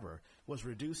player ever, was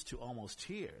reduced to almost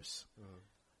tears.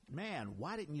 Man,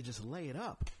 why didn't you just lay it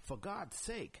up? For God's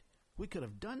sake, we could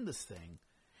have done this thing.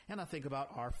 And I think about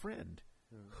our friend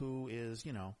who is,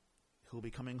 who'll be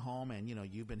coming home and,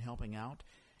 you've been helping out.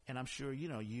 And I'm sure,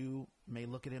 you may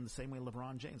look at him the same way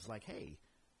LeBron James, like, hey,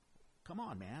 come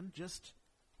on, man.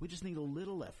 We just need a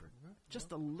little effort.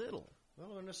 Just a little. Well,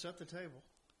 we're going to set the table.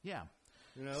 Yeah.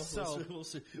 So we'll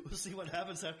see what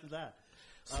happens after that.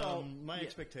 So my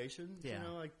expectations,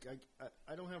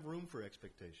 I don't have room for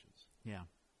expectations. Yeah.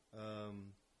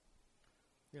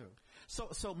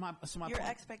 So my your point,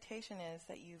 expectation is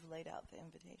that you've laid out the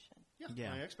invitation.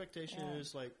 Yeah. My expectation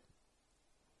is like,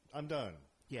 I'm done.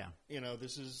 Yeah.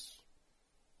 This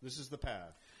is the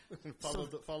path. follow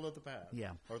the path.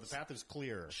 Yeah. Or the path is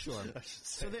clear. Sure.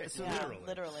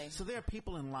 Literally. So there are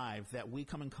people in life that we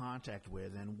come in contact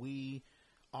with, and we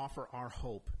offer our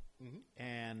hope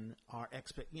and our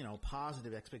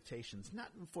positive expectations, not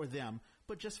for them,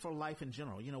 but just for life in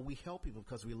general. We help people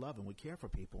because we love and we care for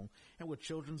people, and we're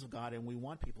children of God, and we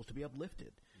want people to be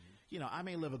uplifted. I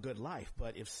may live a good life,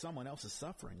 but if someone else is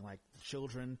suffering, like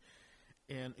children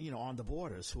and, on the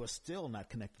borders who are still not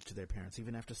connected to their parents,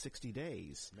 even after 60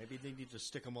 days. Maybe they need to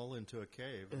stick them all into a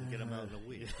cave and get them out in a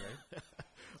week, right?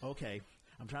 Okay.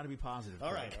 I'm trying to be positive.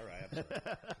 All right.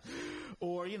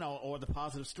 Or the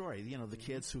positive story, the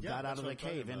kids who got out of the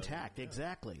cave intact. Yeah.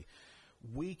 Exactly.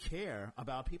 We care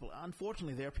about people.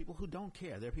 Unfortunately, there are people who don't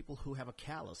care. There are people who have a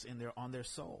callus on their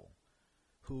soul.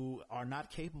 who are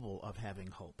not capable of having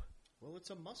hope. Well, it's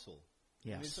a muscle.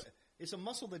 Yes. It's a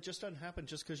muscle that just doesn't happen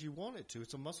just because you want it to.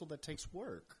 It's a muscle that takes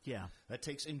work. Yeah. That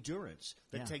takes endurance.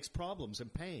 That takes problems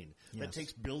and pain. Yes. That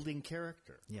takes building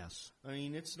character. Yes. I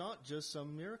mean, it's not just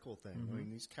some miracle thing. I mean,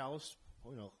 these callous,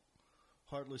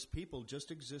 heartless people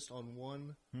just exist on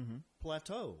one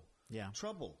plateau. Yeah.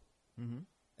 Trouble.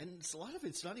 And a lot of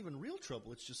it's not even real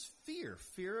trouble. It's just fear.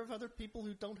 Fear of other people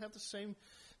who don't have the same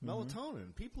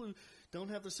melatonin. People who don't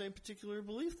have the same particular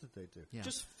belief that they do. Yeah.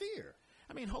 Just fear.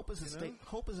 I mean, hope is a state.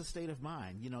 Hope is a state of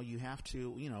mind. You have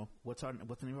to. What's the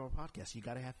name of our podcast? You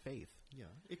got to have faith. Yeah,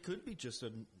 it could be just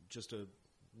a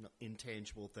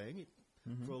intangible thing.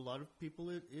 For a lot of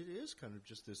people, it is kind of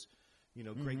just this,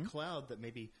 great cloud that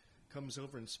maybe comes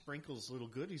over and sprinkles little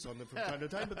goodies on them from time to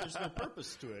time, but there's no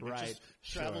purpose to it. Right. It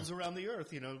just travels around the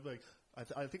earth. Like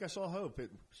I think I saw hope.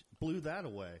 It blew that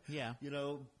away. Yeah.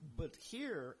 But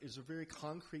here is a very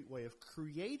concrete way of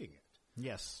creating it.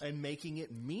 Yes. And making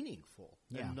it meaningful.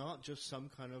 Yeah. And not just some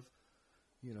kind of,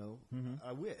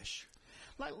 I wish.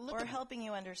 Or helping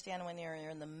you understand when you're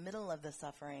in the middle of the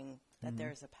suffering that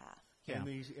there's a path. Yeah.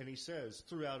 And he says,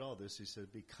 throughout all this, he said,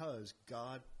 because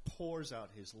God pours out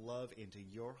his love into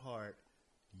your heart,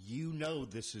 you know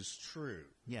this is true.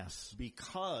 Yes.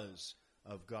 Because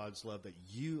of God's love that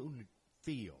you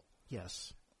feel.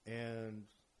 Yes. And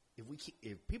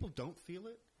if people don't feel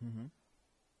it,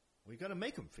 we got to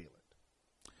make them feel it.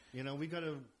 We got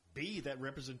to be that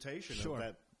representation of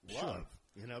that love.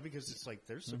 Because it's like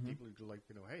there's some people who are like,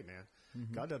 hey, man,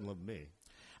 God doesn't love me.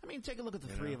 I mean, take a look at the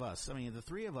three of us. I mean, the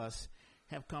three of us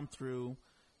have come through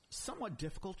somewhat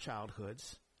difficult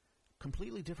childhoods,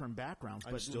 completely different backgrounds.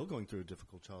 I'm still going through a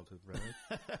difficult childhood,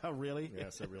 right? Oh, really?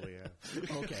 Yes, I really am.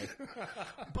 Okay.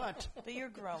 But you're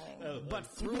growing. But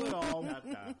through it all,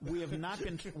 we have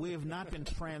not been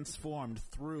transformed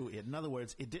through it. In other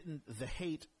words, the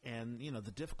hate and,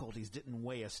 the difficulties didn't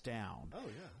weigh us down. Oh,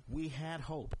 yeah. We had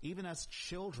hope. Even as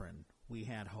children, we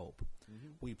had hope.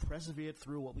 We persevered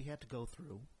through what we had to go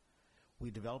through.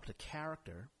 We developed a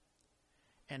character.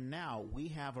 And now we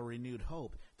have a renewed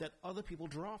hope that other people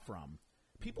draw from.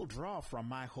 People draw from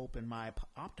my hope and my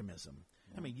optimism.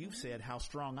 I mean, you've said how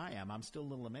strong I am. I'm still a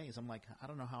little amazed. I'm like, I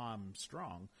don't know how I'm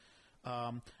strong.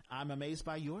 I'm amazed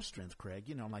by your strength,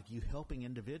 Craig, like you helping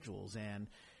individuals. And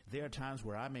there are times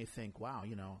where I may think, wow,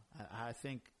 I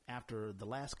think after the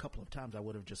last couple of times I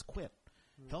would have just quit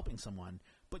helping someone.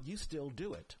 But you still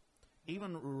do it.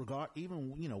 Even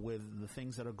with the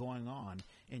things that are going on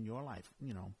in your life,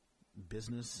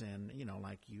 business and,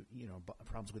 like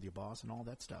problems with your boss and all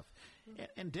that stuff.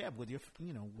 And Deb, with your,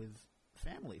 with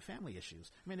family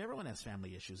issues. I mean, everyone has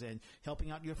family issues, and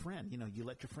helping out your friend, you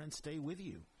let your friend stay with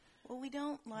you. Well, we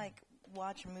don't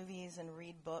watch movies and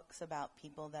read books about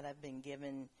people that have been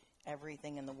given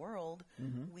everything in the world.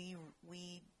 We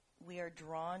are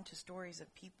drawn to stories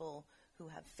of people who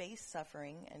have faced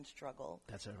suffering and struggle.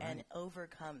 That's right. And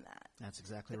overcome that. That's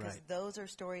exactly right. Because those are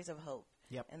stories of hope.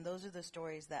 Yep. And those are the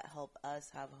stories that help us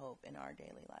have hope in our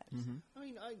daily lives. I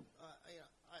mean, I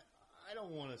don't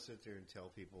want to sit there and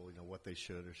tell people, what they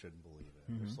should or shouldn't believe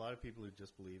in. There's a lot of people who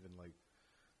just believe in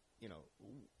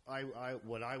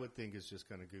what I would think is just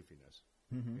kind of goofiness,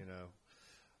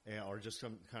 or just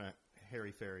some kind of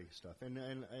hairy-fairy stuff. And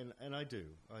I do.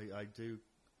 I do,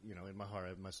 in my heart,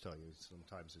 I must tell you,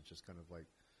 sometimes it's just kind of like,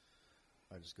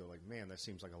 I just go like, man, that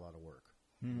seems like a lot of work.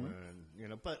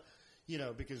 But,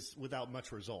 because without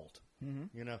much result,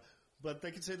 but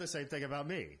they can say the same thing about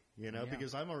me,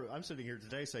 because I'm sitting here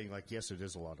today saying like, yes, it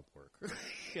is a lot of work.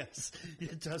 Yes,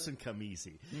 it doesn't come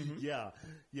easy. Yeah.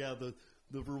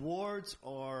 The rewards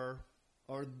are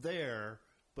there,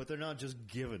 but they're not just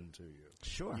given to you.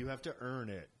 Sure. You have to earn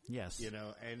it. Yes.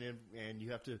 And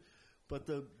you have to, but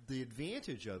the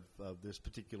advantage of this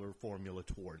particular formula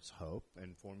towards hope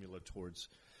and formula towards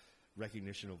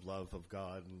recognition of love of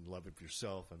God and love of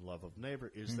yourself and love of neighbor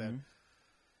is that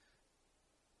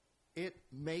it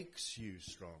makes you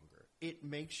stronger. It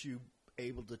makes you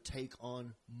able to take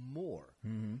on more.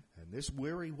 And this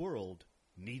weary world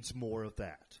needs more of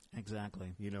that.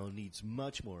 Exactly. Needs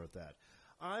much more of that.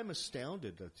 I'm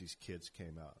astounded that these kids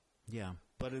came out. Yeah.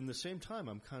 But in the same time,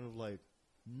 I'm kind of like,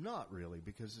 not really,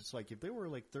 because it's like if there were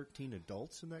like 13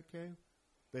 adults in that game,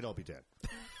 they'd all be dead.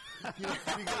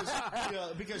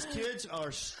 Because kids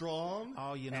are strong.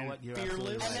 Oh, you know what? You're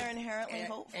fearless, right. And they're inherently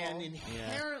hopeful. And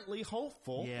inherently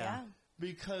hopeful. Yeah.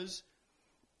 Because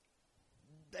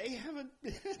they haven't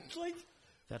been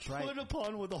that's right. put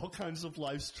upon with all kinds of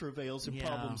life's travails and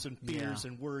problems and fears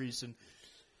and worries and.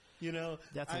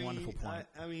 That's a wonderful point.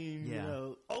 I mean,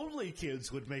 only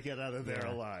kids would make it out of there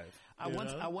alive. I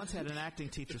once had an acting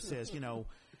teacher says,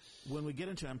 when we get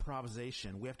into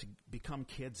improvisation, we have to become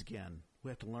kids again. We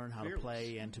have to learn how to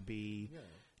play and to be,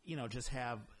 just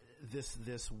have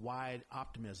this wide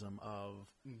optimism of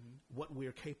what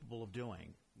we're capable of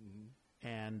doing.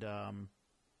 And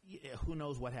who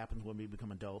knows what happens when we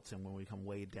become adults and when we become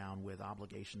weighed down with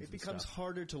obligations. It becomes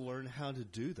harder to learn how to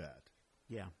do that.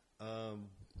 Yeah.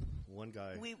 One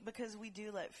guy. Because we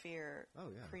do let fear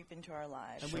creep into our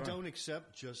lives. And we don't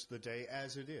accept just the day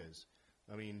as it is.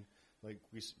 I mean, like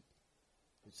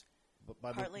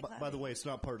by the way, it's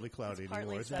not partly cloudy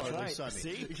anymore. It's partly sunny.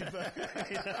 See?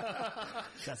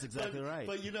 That's exactly right.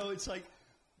 But, it's like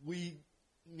we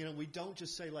don't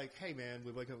just say like, hey, man,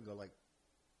 we wake up and go like,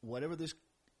 whatever this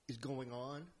is going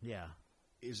on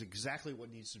is exactly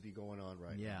what needs to be going on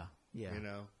right now. Yeah.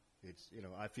 It's,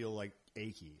 I feel like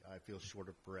achy. I feel short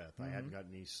of breath. I hadn't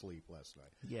gotten any sleep last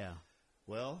night. Yeah.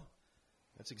 Well,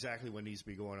 that's exactly what needs to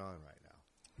be going on right now.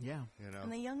 Yeah.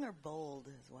 And the young are bold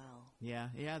as well. Yeah,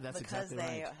 that's exactly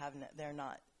right. Because they're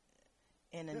not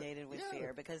inundated with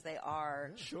fear, because they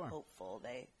are hopeful.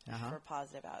 They for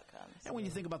positive outcomes. And when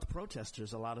you think about the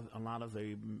protesters, a lot of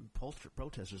the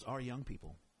protesters are young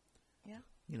people. Yeah.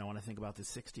 When I think about the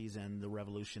 60s and the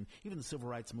revolution, even the civil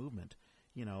rights movement,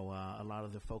 a lot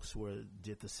of the folks who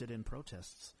did the sit-in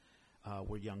protests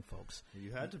were young folks.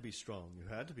 You had to be strong. You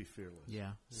had to be fearless.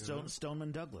 Yeah.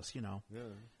 Stoneman Douglas,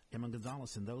 Emma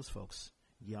Gonzalez and those folks,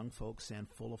 young folks and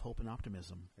full of hope and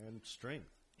optimism. And strength.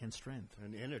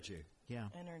 And energy. Yeah.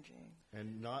 Energy.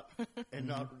 And not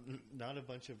not a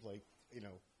bunch of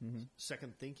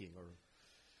second thinking or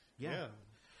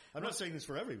I'm not saying this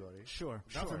for everybody. Sure.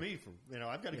 Not for me.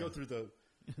 I've got to go through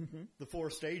the 4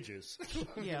 stages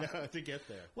to get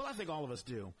there. Well, I think all of us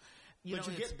do. But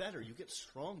you get better. You get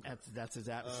stronger. That's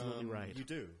absolutely right. You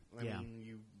do. I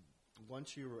mean,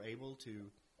 once you were able to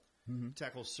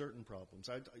tackle certain problems.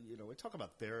 I talk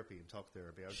about therapy and talk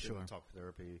therapy. I was doing talk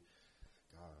therapy.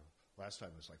 Last time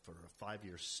it was like for a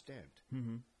 5-year stint.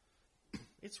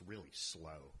 It's really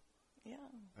slow. Yeah.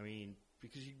 I mean,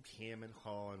 because you hem and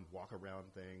haw and walk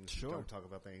around things. Sure. You don't talk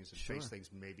about things and face things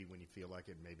maybe when you feel like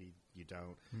it, maybe you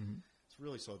don't. It's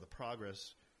really slow. The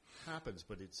progress happens,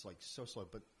 but it's like so slow.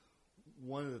 But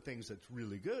one of the things that's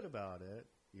really good about it,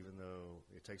 even though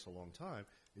it takes a long time,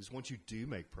 is once you do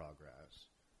make progress,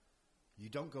 you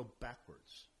don't go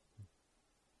backwards.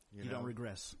 You don't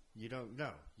regress. You don't. No,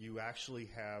 you actually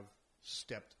have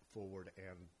stepped forward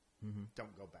and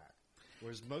don't go back.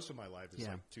 Whereas most of my life is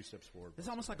like 2 steps forward. It's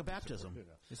almost like a baptism.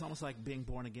 It's almost like being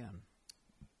born again.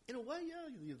 In a way,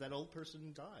 that old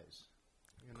person dies.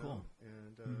 Cool.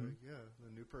 And the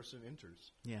new person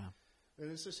enters. Yeah. And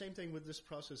it's the same thing with this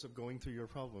process of going through your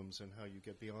problems and how you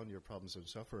get beyond your problems and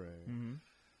suffering.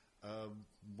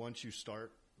 Once you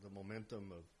start the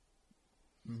momentum of,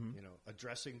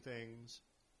 addressing things,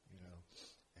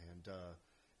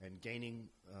 and gaining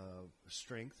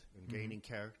strength and gaining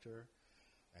character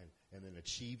and then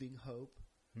achieving hope,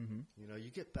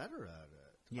 you get better at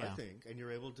it, I think. And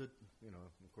you're able to,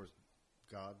 of course,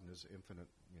 God in His infinite,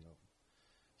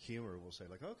 humor will say,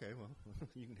 like, okay, well,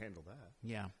 you can handle that.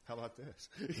 Yeah. How about this?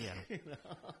 Yeah.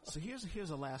 So here's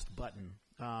a last button.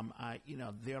 There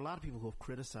are a lot of people who have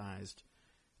criticized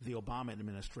the Obama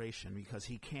administration because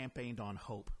he campaigned on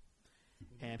hope,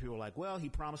 and people were like, well, he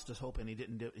promised us hope and he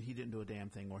didn't do a damn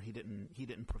thing, or he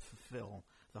didn't fulfill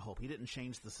the hope. He didn't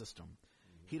change the system.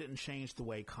 He didn't change the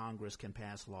way Congress can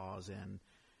pass laws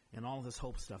and all this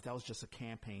hope stuff. That was just a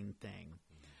campaign thing.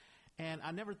 And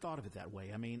I never thought of it that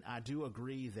way. I mean, I do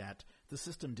agree that the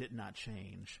system did not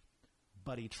change,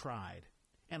 but he tried.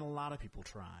 And a lot of people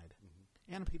tried.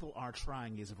 And people are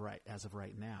trying as of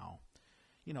right now.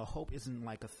 Hope isn't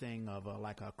like a thing of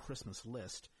like a Christmas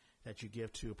list that you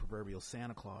give to a proverbial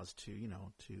Santa Claus to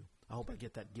I hope I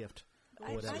get that gift.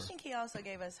 I think he also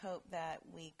gave us hope that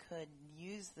we could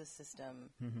use the system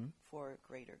for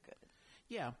greater good.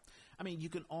 Yeah. I mean, you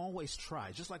can always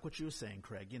try. Just like what you were saying,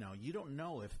 Craig. You don't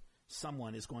know if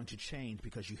someone is going to change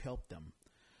because you helped them.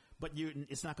 But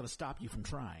it's not going to stop you from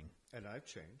trying. And I've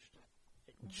changed.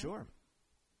 Sure.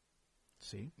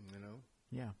 See?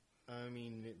 Yeah. I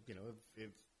mean, if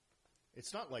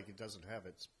it's not like it doesn't have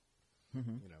its,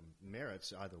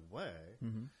 merits either way,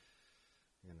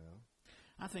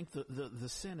 I think the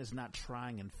sin is not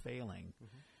trying and failing.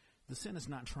 The sin is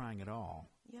not trying at all,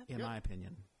 in my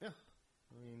opinion. Yeah.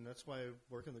 I mean, that's why I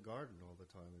work in the garden all the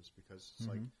time, is because it's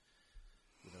like,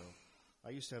 I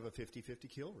used to have a 50-50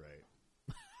 kill rate.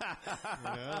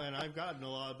 And I've gotten a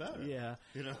lot better. Yeah.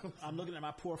 I'm looking at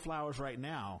my poor flowers right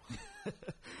now,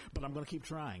 but I'm going to keep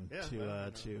trying to.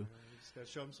 You just got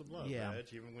to show them some love, Reg,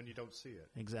 even when you don't see it.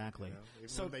 Exactly.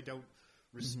 Even when they don't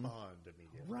respond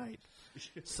immediately. Right.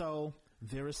 So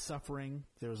there is suffering.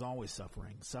 There is always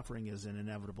suffering. Suffering is an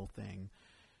inevitable thing.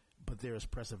 But there is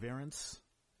perseverance.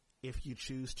 If you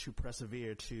choose to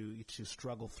persevere, to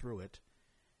struggle through it,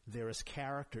 there is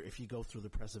character if you go through the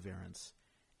perseverance.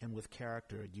 And with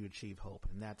character, you achieve hope.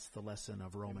 And that's the lesson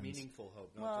of Romans. Meaningful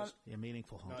hope, not just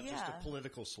meaningful hope. not just a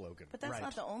political slogan. But that's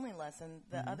not the only lesson.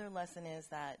 The other lesson is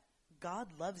that God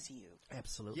loves you.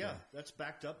 Absolutely. Yeah, that's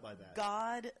backed up by that.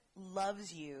 God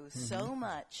loves you so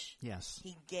much. Yes.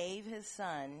 He gave his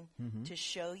son to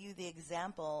show you the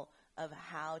example of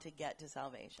how to get to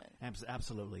salvation.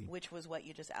 Absolutely. Which was what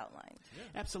you just outlined.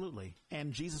 Yeah. Absolutely.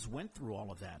 And Jesus went through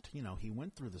all of that. You know, he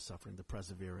went through the suffering, the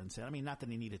perseverance. I mean, not that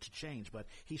he needed to change, but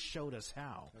he showed us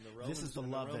how. This is the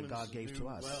love that God gave to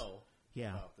us.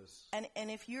 About this. And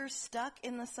if you're stuck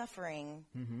in the suffering,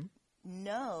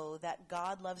 know that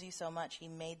God loves you so much, he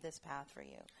made this path for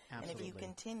you. Absolutely. And if you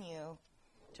continue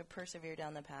to persevere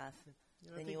down the path,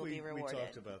 then you will be We rewarded.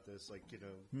 talked about this, like,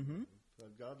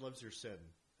 God loves your sin.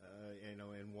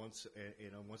 And wants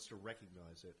to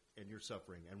recognize it and your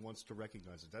suffering, and wants to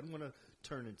recognize it. Doesn't want to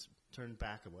turn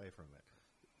back away from it.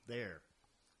 There,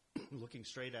 looking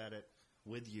straight at it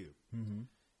with you.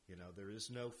 You know, there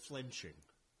is no flinching.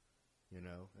 You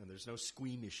know, and there's no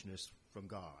squeamishness from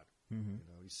God. You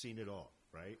know, he's seen it all,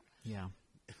 right? Yeah.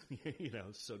 You know,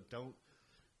 so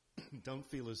don't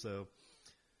feel as though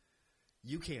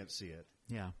you can't see it.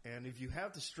 Yeah. And if you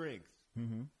have the strength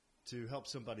to help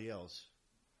somebody else,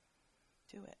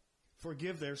 do it.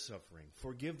 Forgive their suffering.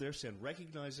 Forgive their sin.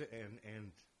 Recognize it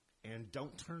and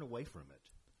don't turn away from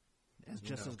it.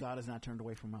 As God has not turned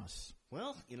away from us.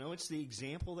 Well, you know, it's the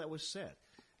example that was set.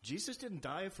 Jesus didn't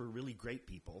die for really great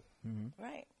people.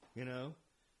 Right. You know?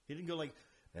 He didn't go like,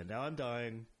 and now I'm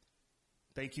dying.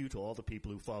 Thank you to all the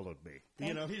people who followed me. He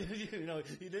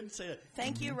didn't say that.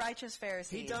 Thank you, righteous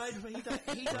Pharisees. He died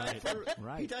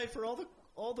for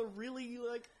all the really,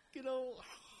 like, you know,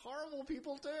 horrible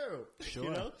people too. Sure. You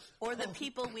know? Or the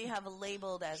people we have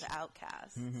labeled as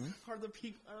outcasts. Are the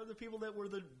people that were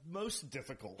the most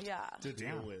difficult to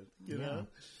deal with. You know?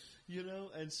 You know,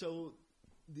 and so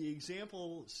the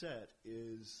example set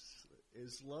is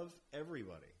love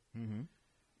everybody.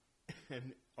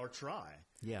 Or try.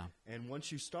 Yeah. And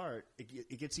once you start,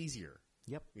 it gets easier.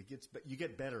 Yep. You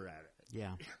get better at it.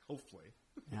 Yeah. Hopefully.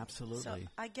 Absolutely. So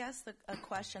I guess a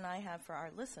question I have for our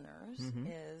listeners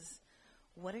is,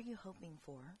 what are you hoping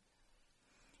for?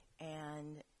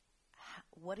 And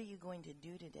what are you going to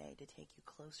do today to take you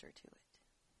closer to it?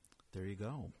 There you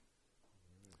go.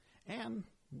 And,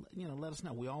 you know, let us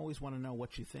know. We always want to know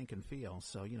what you think and feel.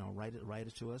 So, you know, write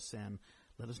it to us and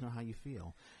let us know how you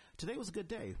feel. Today was a good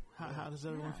day. How does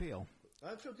everyone feel?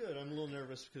 I feel good. I'm a little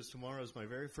nervous because tomorrow is my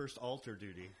very first altar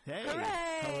duty. Hey!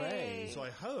 Hooray! So I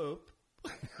hope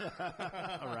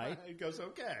all right. it goes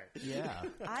okay. Yeah.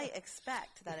 I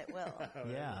expect that it will.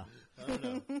 Yeah. I don't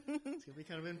know. It's going to be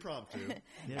kind of impromptu.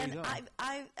 There you go.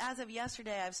 I as of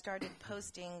yesterday, I've started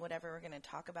posting whatever we're going to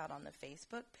talk about on the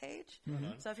Facebook page.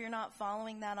 So if you're not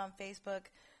following that on Facebook,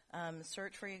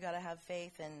 search for You Gotta Have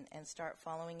Faith and start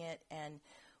following it. And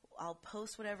I'll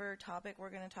post whatever topic we're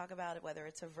going to talk about, whether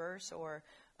it's a verse or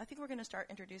I think we're going to start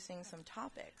introducing some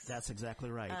topics. That's exactly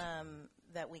right.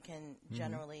 That we can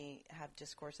generally have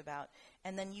discourse about.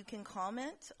 And then you can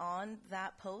comment on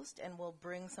that post, and we'll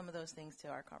bring some of those things to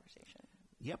our conversation.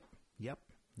 Yep.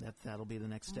 That'll be the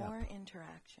next step. More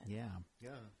interaction. Yeah. Yeah.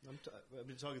 I've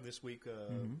been talking this week.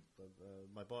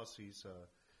 My boss, he's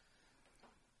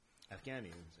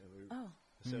Afghani. And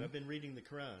I said, I've been reading the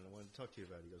Quran. I want to talk to you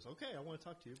about it. He goes, okay, I want to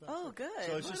talk to you about it. Oh, good.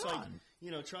 So it's just Right like, on. you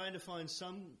know, trying to find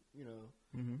some,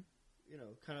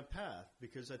 kind of path,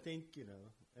 because I think, you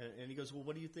know, and he goes, well,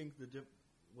 what do you think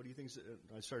what do you think?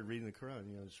 I started reading the Quran,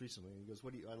 you know, just recently. And he goes,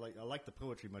 I like the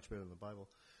poetry much better than the Bible.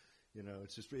 You know,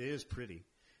 it is pretty.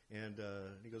 And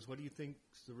he goes, what do you think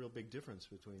is the real big difference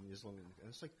between Islam and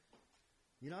it's like,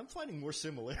 you know, I'm finding more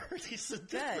similarities than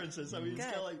differences. I mean, it's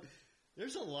kind of like,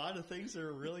 there's a lot of things that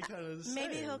are really kind of the same.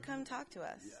 Maybe he'll come talk to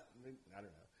us. Yeah, I don't know.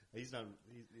 He's not.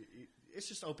 It's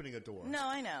just opening a door. No,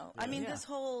 I know. Yeah. I mean, this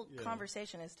whole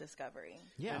conversation is discovery.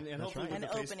 Yeah, and hopefully right. And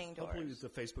opening doors. Hopefully with the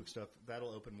Facebook stuff, that'll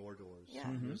open more doors. Yeah.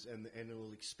 And it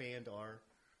will expand our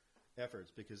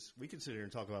efforts, because we can sit here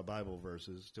and talk about Bible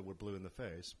verses till we're blue in the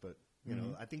face, but you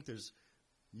know, I think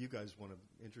you guys want to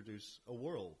introduce a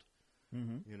world,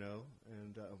 you know,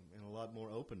 and a lot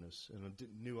more openness and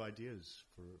new ideas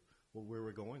for where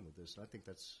we're going with this. And I think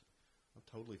I'm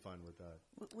totally fine with that.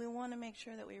 We want to make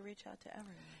sure that we reach out to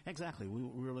everyone. Exactly. We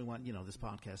really want, you know, this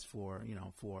podcast for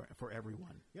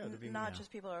everyone. Yeah, to be, not just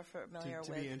people who are familiar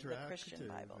to with be the Christian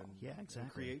Bible. and, Yeah, exactly.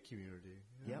 And create community.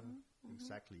 Yep.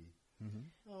 Exactly.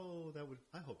 Oh,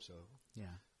 I hope so. Yeah.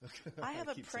 I have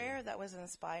a prayer that was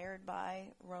inspired by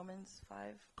Romans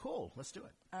 5. Cool. Let's do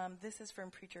it. This is from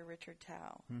Preacher Richard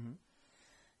Tao. Mm-hmm.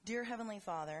 Dear Heavenly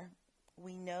Father,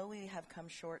 we know we have come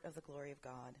short of the glory of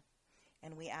God,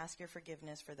 and we ask your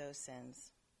forgiveness for those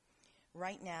sins.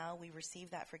 Right now, we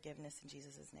receive that forgiveness in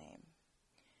Jesus' name.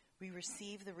 We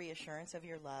receive the reassurance of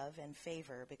your love and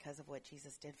favor because of what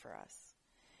Jesus did for us.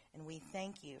 And we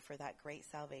thank you for that great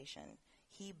salvation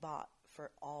he bought for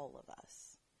all of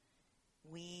us.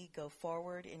 We go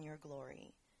forward in your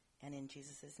glory, and in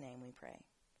Jesus' name we pray.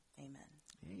 Amen.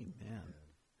 Amen.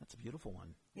 That's a beautiful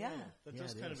one. Yeah. That Yeah,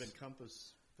 does it kind of is.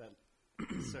 encompass that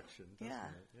section, doesn't Yeah.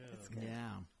 it? Yeah. It's good.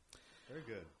 Yeah. Very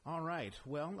good. All right.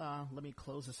 Well, let me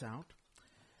close this out.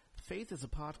 Faith is a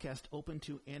podcast open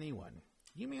to anyone.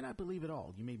 You may not believe it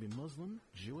all. You may be Muslim,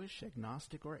 Jewish,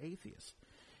 agnostic, or atheist.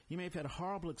 You may have had a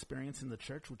horrible experience in the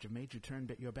church which have made you turn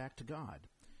your back to God.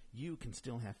 You can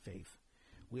still have faith.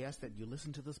 We ask that you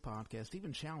listen to this podcast,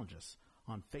 even challenge us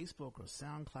on Facebook or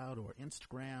SoundCloud or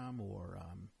Instagram or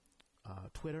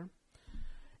Twitter,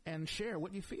 and share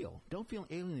what you feel. Don't feel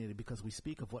alienated because we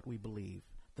speak of what we believe.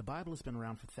 The Bible has been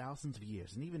around for thousands of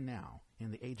years, and even now,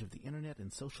 in the age of the internet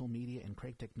and social media and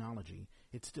great technology,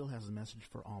 it still has a message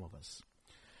for all of us.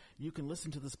 You can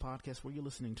listen to this podcast where you're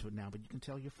listening to it now, but you can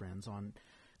tell your friends on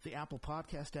the Apple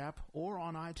Podcast app or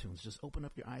on iTunes. Just open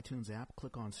up your iTunes app,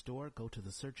 click on Store, go to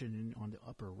the search engine on the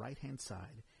upper right-hand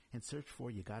side, and search for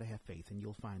You Gotta Have Faith, and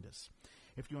you'll find us.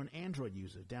 If you're an Android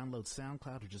user, download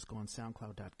SoundCloud or just go on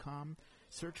SoundCloud.com,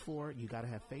 search for You Gotta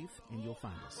Have Faith, and you'll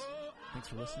find us. Thanks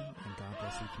for listening, and God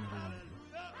bless each and every one of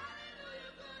you.